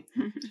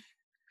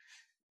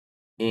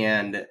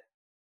 And,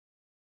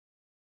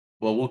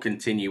 well, we'll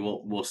continue.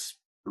 We'll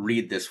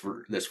read this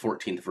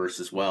 14th verse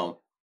as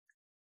well.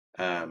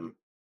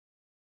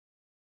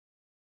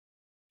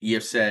 Ye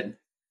have said,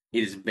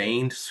 it is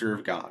vain to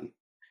serve God.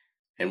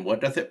 And what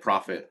doth it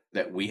profit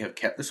that we have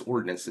kept his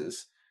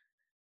ordinances,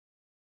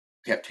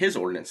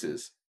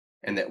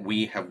 and that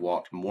we have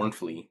walked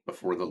mournfully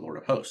before the Lord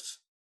of hosts?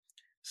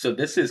 So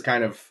this is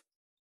kind of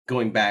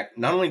going back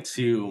not only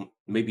to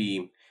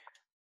maybe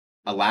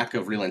a lack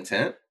of real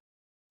intent,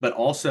 but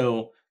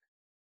also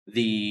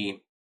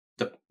the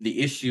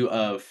issue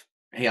of,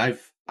 hey,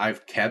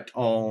 I've kept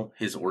all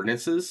his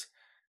ordinances,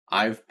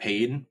 I've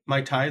paid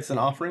my tithes and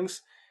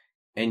offerings,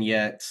 and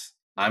yet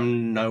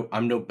I'm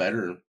no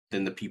better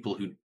than the people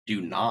who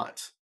do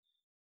not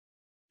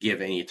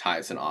give any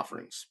tithes and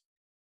offerings.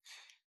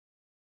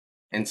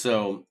 And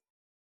so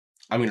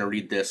I'm going to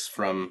read this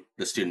from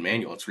the student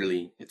manual. It's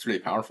really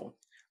powerful.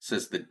 It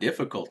says, the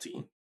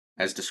difficulty,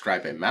 as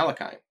described by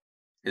Malachi,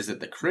 is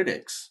that the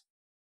critics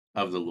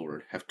of the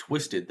Lord have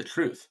twisted the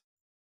truth.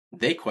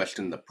 They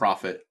question the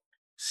prophet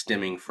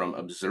stemming from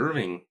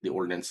observing the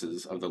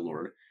ordinances of the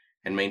Lord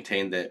and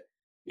maintain that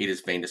it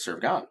is vain to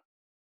serve God.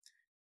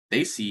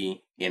 They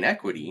see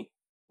inequity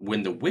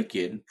when the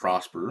wicked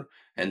prosper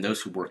and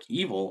those who work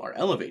evil are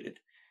elevated,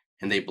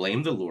 and they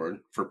blame the Lord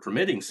for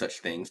permitting such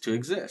things to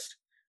exist.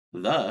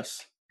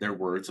 Thus, their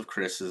words of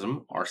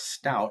criticism are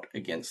stout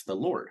against the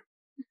Lord.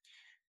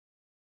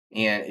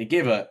 And it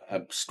gave a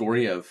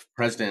story of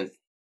President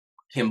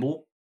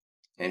Kimball,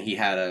 and he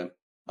had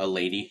a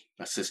lady,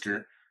 a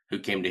sister, who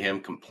came to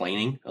him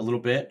complaining a little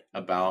bit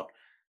about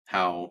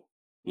how,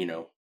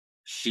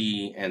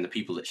 she and the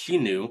people that she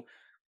knew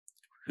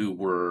who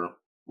were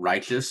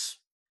righteous,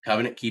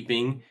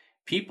 covenant-keeping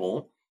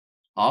people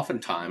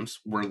oftentimes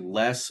were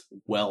less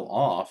well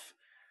off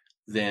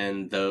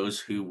than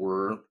those who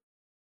were,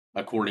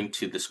 according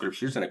to the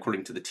scriptures and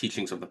according to the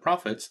teachings of the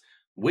prophets,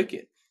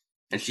 wicked.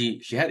 And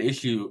she had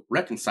issue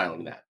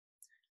reconciling that.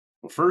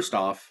 Well, first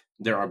off,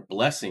 there are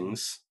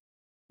blessings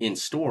in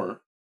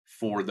store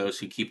for those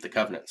who keep the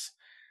covenants.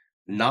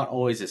 Not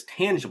always as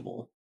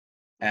tangible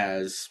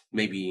as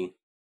maybe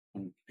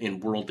in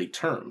worldly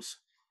terms.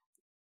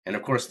 And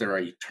of course, there are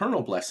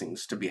eternal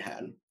blessings to be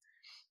had.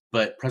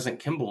 But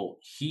President Kimball,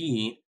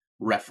 he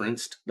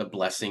referenced the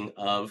blessing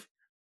of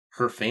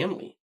her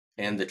family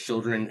and the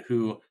children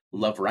who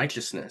love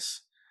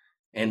righteousness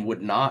and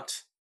would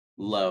not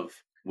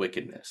love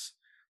wickedness.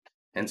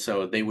 And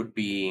so they would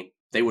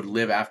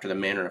live after the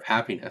manner of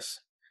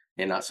happiness,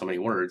 and not so many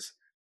words,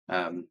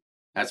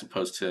 as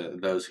opposed to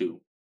those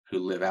who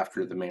live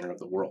after the manner of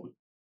the world.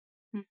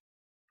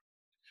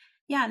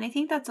 Yeah, and I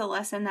think that's a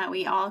lesson that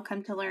we all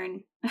come to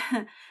learn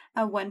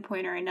at one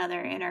point or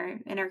another in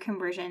our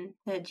conversion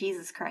to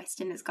Jesus Christ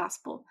and his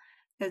gospel.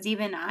 Because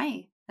even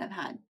I have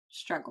had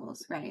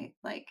struggles, right?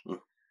 Like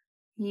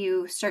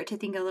you start to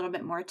think a little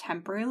bit more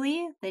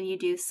temporally than you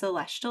do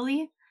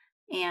celestially,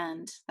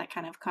 and that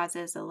kind of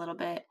causes a little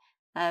bit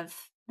of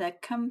the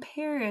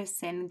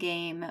comparison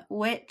game,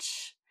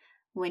 which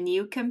when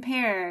you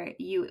compare,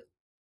 you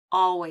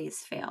always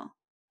fail,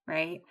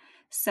 right?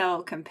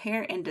 So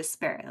compare and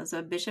despair. That's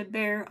what Bishop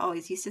Bear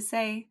always used to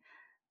say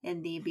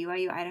in the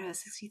BYU Idaho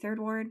 63rd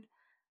Ward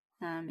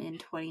in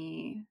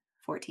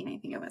 2014, I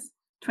think it was.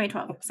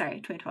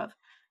 2012.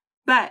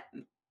 But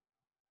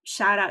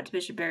shout out to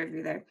Bishop Bear if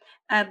you're there.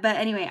 But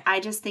anyway, I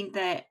just think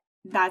that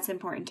that's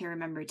important to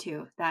remember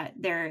too, that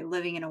they're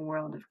living in a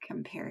world of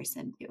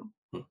comparison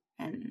too.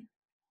 And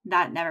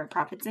that never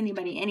profits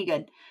anybody any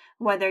good,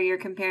 whether you're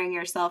comparing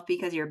yourself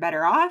because you're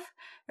better off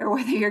or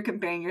whether you're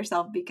comparing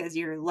yourself because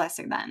you're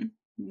lesser than.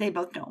 They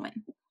both don't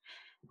win.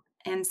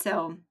 And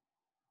so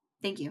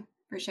thank you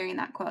for sharing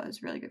that quote. It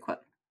was a really good quote.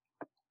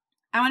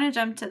 I want to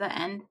jump to the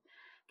end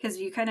because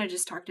you kind of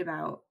just talked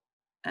about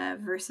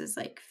verses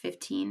like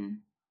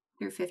 15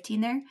 through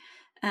 15 there.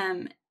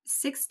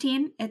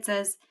 16, it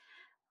says,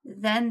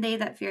 "Then they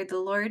that feared the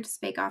Lord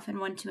spake often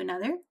one to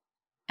another,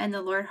 and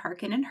the Lord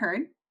hearkened and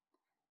heard,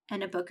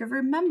 and a book of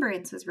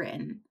remembrance was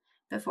written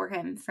before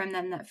him from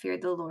them that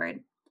feared the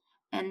Lord,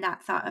 and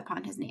that thought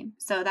upon his name."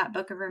 So that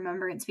book of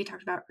remembrance we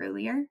talked about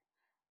earlier,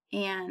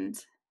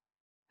 and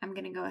I'm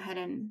going to go ahead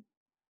and,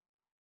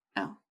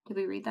 oh, did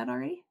we read that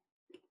already?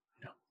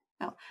 No.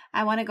 Oh,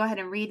 I want to go ahead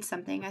and read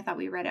something. I thought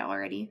we read it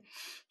already.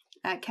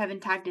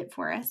 Kevin tagged it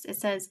for us. It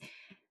says,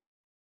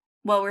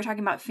 well, we're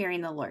talking about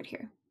fearing the Lord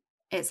here.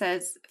 It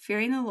says,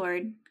 fearing the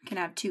Lord can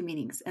have two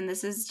meanings, and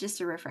this is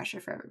just a refresher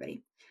for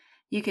everybody.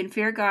 You can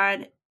fear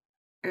God,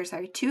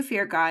 to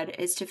fear God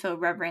is to feel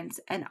reverence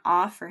and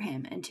awe for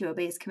him and to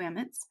obey his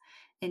commandments.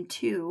 And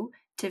two,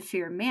 to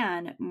fear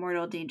man,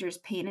 mortal dangers,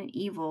 pain, and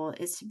evil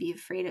is to be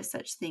afraid of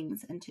such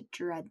things and to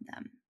dread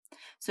them.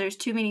 So there's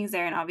two meanings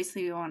there, and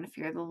obviously we want to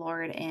fear the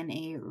Lord in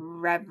a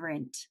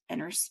reverent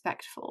and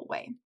respectful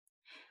way.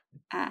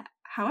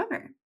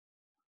 However,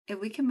 if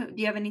we can move,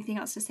 do you have anything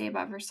else to say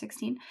about verse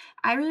 16?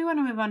 I really want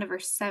to move on to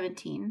verse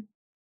 17,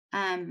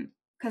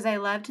 because I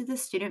loved the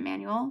student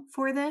manual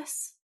for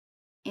this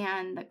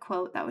and the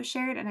quote that was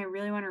shared, and I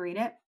really want to read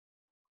it.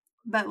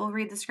 But we'll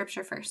read the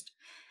scripture first.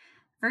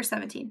 Verse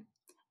 17.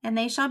 "And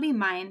they shall be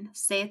mine,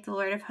 saith the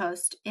Lord of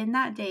hosts, in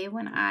that day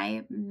when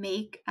I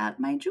make up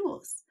my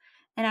jewels.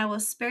 And I will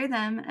spare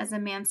them as a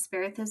man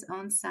spareth his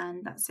own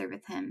son that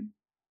serveth him."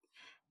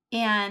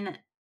 And,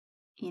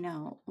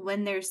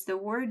 when there's the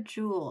word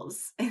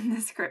jewels in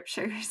the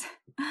scriptures,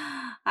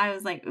 I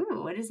was like,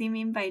 ooh, what does he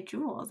mean by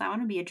jewels? I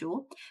want to be a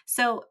jewel.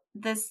 So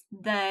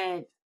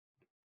the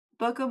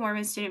Book of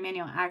Mormon student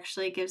manual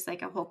actually gives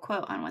like a whole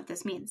quote on what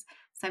this means.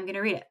 So I'm going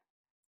to read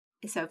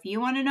it. So if you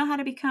want to know how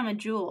to become a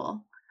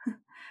jewel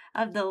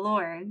of the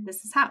Lord,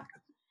 this is how. It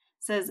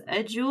says,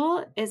 "A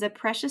jewel is a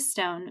precious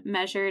stone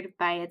measured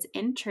by its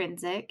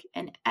intrinsic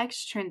and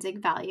extrinsic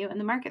value in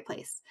the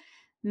marketplace.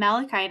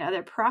 Malachi and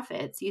other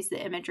prophets use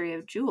the imagery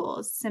of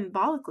jewels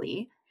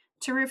symbolically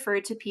to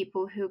refer to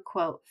people who,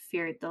 quote,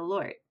 feared the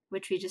Lord,"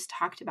 which we just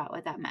talked about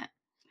what that meant.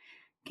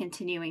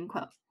 Continuing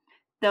quote,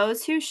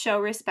 "Those who show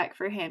respect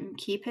for him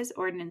keep his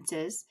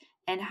ordinances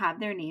and have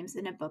their names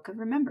in a book of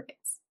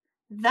remembrance.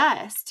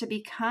 Thus, to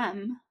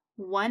become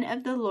one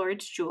of the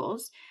Lord's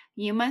jewels,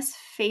 you must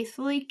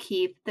faithfully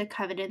keep the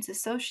covenants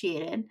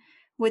associated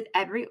with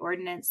every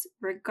ordinance,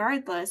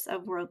 regardless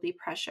of worldly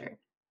pressure.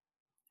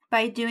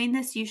 By doing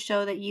this, you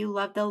show that you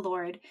love the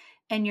Lord,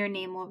 and your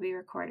name will be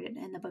recorded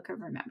in the book of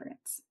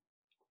remembrance."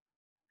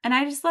 And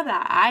I just love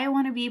that. I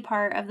want to be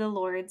part of the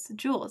Lord's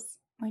jewels.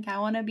 Like, I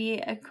want to be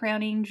a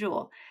crowning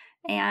jewel.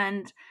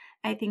 And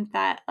I think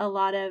that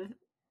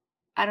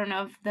I don't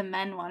know if the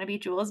men want to be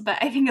jewels, but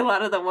I think a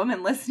lot of the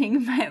women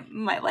listening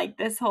might like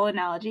this whole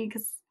analogy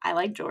because I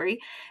like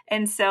jewelry.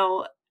 And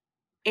so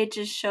it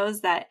just shows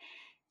that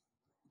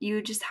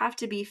you just have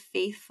to be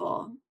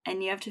faithful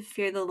and you have to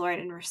fear the Lord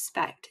and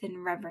respect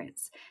and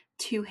reverence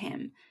to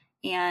him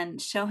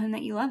and show him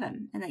that you love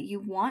him and that you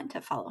want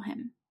to follow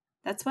him.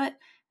 That's what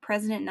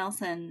President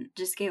Nelson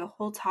just gave a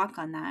whole talk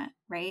on that,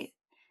 right?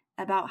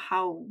 About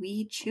how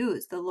we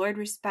choose. The Lord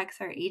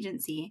respects our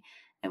agency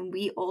and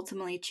we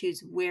ultimately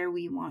choose where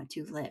we want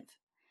to live.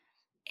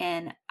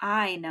 And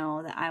I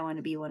know that I want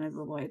to be one of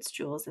the Lord's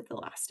jewels at the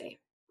last day.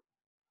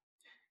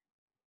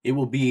 It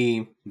will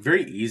be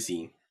very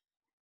easy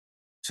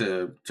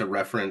to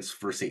reference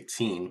verse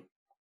 18,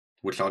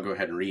 which I'll go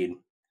ahead and read.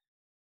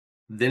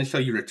 "Then shall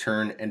you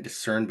return and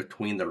discern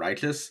between the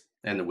righteous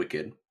and the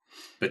wicked,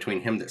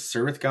 between him that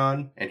serveth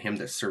God and him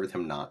that serveth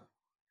him not."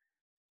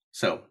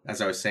 So,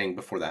 as I was saying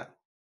before that,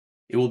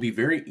 it will be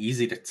very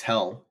easy to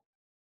tell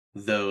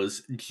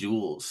those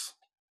jewels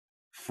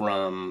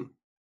from,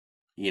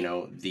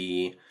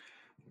 the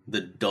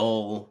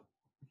dull,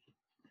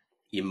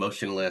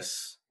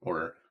 emotionless,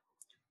 or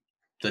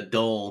the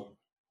dull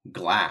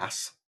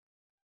glass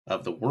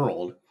of the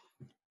world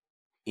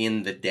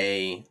in the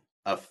day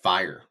of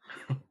fire,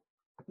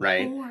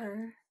 right?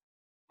 Or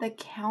the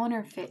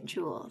counterfeit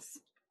jewels.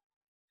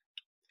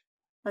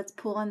 Let's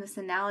pull on this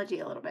analogy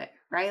a little bit,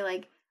 right?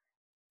 Like,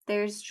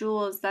 there's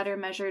jewels that are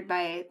measured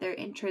by their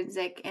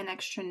intrinsic and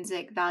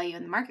extrinsic value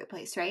in the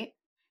marketplace, right?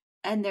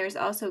 And there's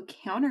also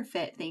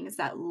counterfeit things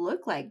that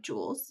look like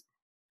jewels.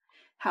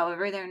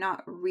 However, they're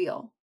not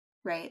real,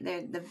 right?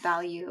 The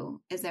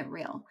value isn't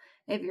real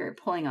if you're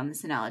pulling on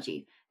this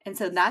analogy. And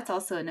so that's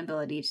also an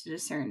ability to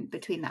discern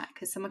between that,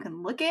 because someone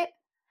can look it,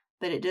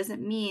 but it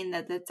doesn't mean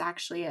that that's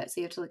actually it. So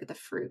you have to look at the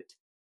fruit.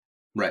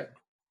 Right.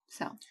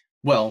 So.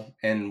 Well,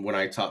 and when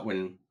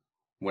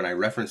I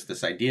reference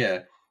this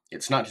idea,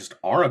 it's not just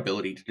our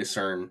ability to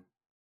discern,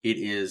 it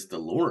is the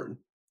Lord.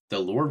 The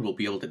Lord will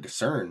be able to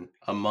discern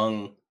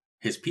among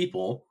his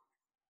people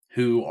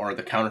who are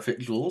the counterfeit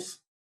jewels,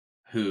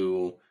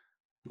 who,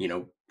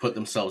 put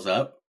themselves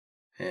up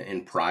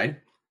in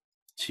pride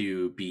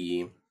to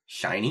be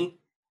shiny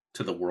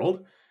to the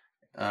world,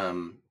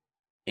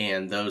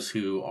 and those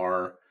who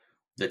are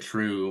the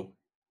true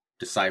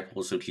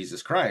disciples of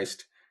Jesus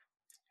Christ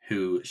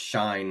who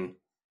shine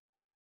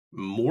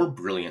more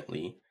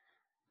brilliantly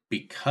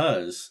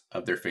because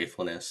of their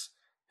faithfulness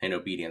and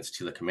obedience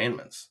to the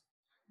commandments.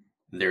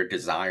 Their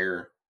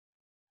desire,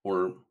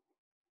 or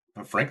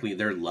frankly,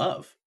 their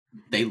love.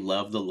 They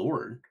love the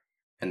Lord,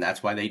 and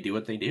that's why they do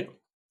what they do.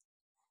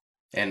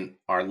 And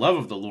our love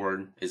of the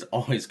Lord is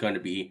always going to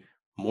be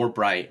more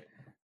bright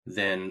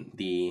than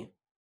the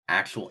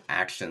actual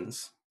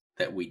actions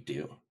that we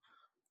do.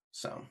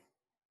 So,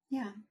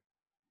 yeah.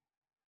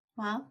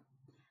 Well,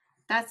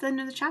 that's the end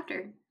of the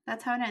chapter.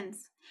 That's how it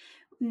ends.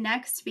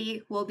 Next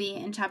week will be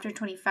in chapter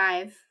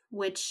 25,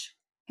 which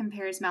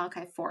compares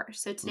Malachi 4.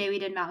 So today we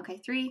did Malachi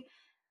 3,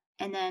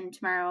 and then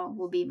tomorrow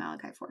will be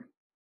Malachi 4.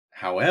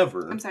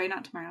 However, I'm sorry,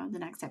 not tomorrow, the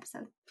next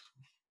episode.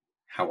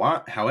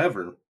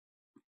 However,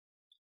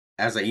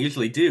 as I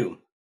usually do,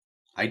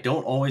 I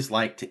don't always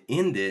like to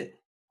end it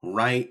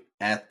right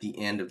at the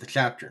end of the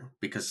chapter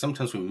because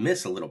sometimes we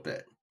miss a little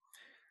bit.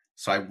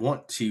 So I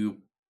want to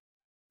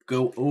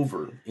go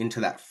over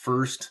into that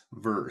first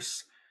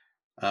verse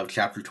of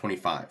chapter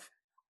 25.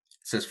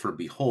 It says, "For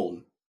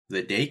behold,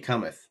 the day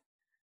cometh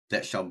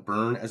that shall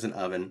burn as an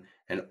oven,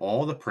 and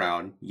all the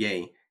proud,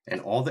 yea,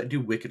 and all that do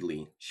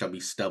wickedly shall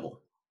be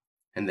stubble.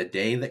 And the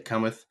day that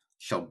cometh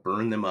shall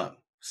burn them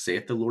up,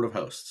 saith the Lord of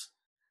hosts,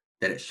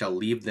 that it shall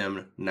leave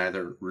them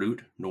neither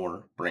root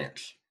nor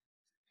branch."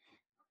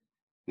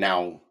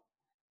 Now,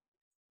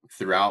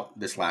 throughout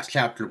this last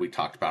chapter, we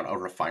talked about a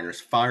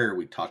refiner's fire.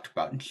 We talked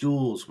about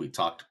jewels. We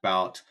talked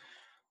about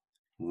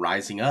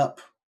rising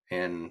up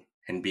and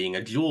being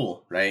a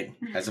jewel, right?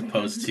 As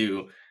opposed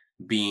to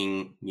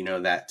being,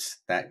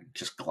 that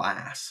just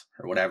glass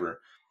or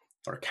whatever,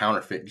 or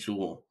counterfeit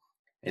jewel.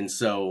 And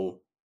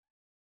so,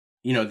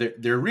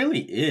 there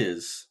really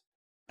is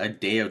a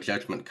day of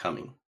judgment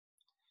coming.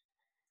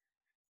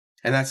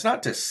 And that's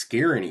not to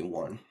scare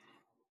anyone.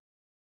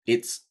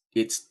 It's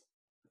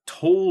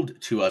told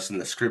to us in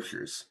the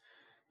scriptures.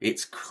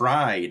 It's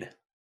cried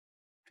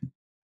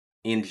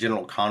in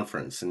general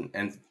conference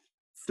and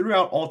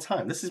throughout all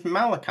time. This is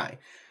Malachi.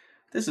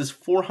 This is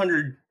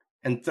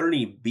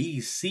 430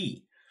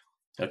 BC.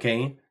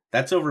 Okay?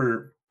 That's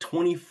over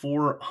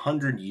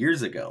 2,400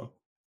 years ago.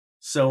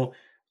 So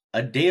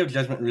a day of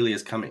judgment really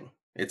is coming.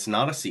 It's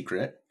not a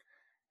secret.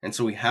 And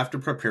so we have to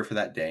prepare for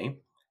that day.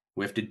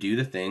 We have to do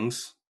the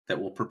things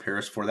that will prepare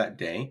us for that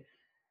day.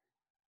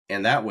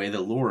 And that way,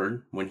 the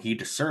Lord, when he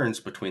discerns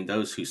between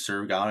those who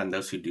serve God and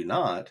those who do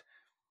not,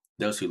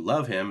 those who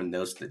love him and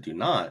those that do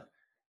not,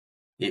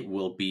 we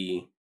will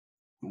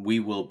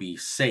be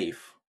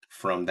safe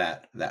from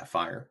that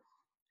fire.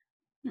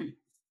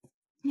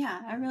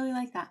 Yeah, I really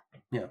like that.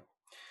 Yeah.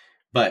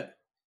 But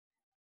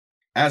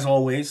as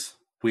always,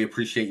 we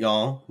appreciate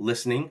y'all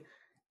listening,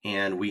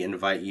 and we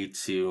invite you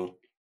to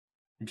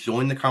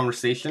join the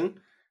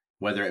conversation,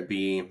 whether it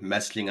be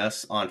messaging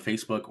us on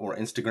Facebook or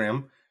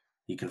Instagram.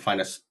 You can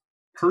find us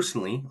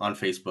personally on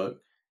Facebook,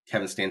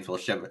 Kevin Stanfill,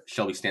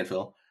 Shelby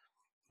Stanfill,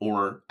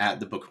 or at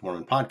the Book of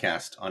Mormon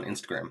podcast on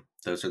Instagram.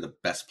 Those are the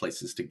best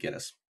places to get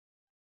us.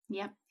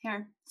 Yep,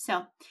 here.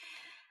 So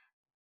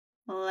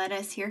let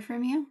us hear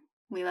from you.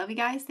 We love you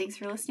guys. Thanks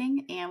for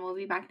listening. And we'll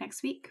be back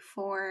next week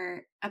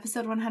for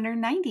episode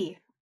 190.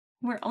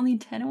 We're only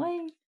 10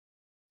 away.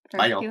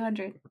 Bye, y'all.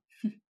 200.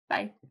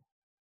 Bye.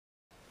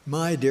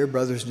 My dear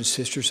brothers and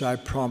sisters, I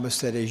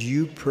promise that as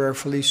you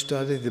prayerfully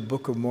study the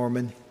Book of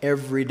Mormon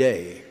every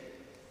day,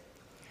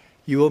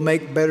 you will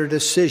make better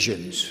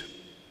decisions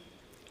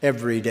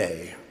every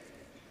day.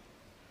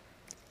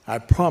 I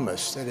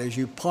promise that as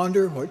you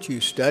ponder what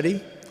you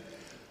study,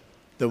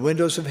 the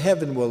windows of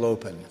heaven will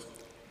open,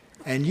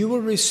 and you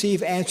will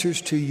receive answers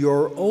to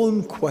your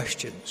own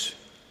questions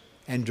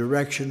and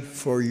direction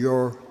for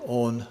your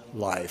own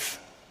life.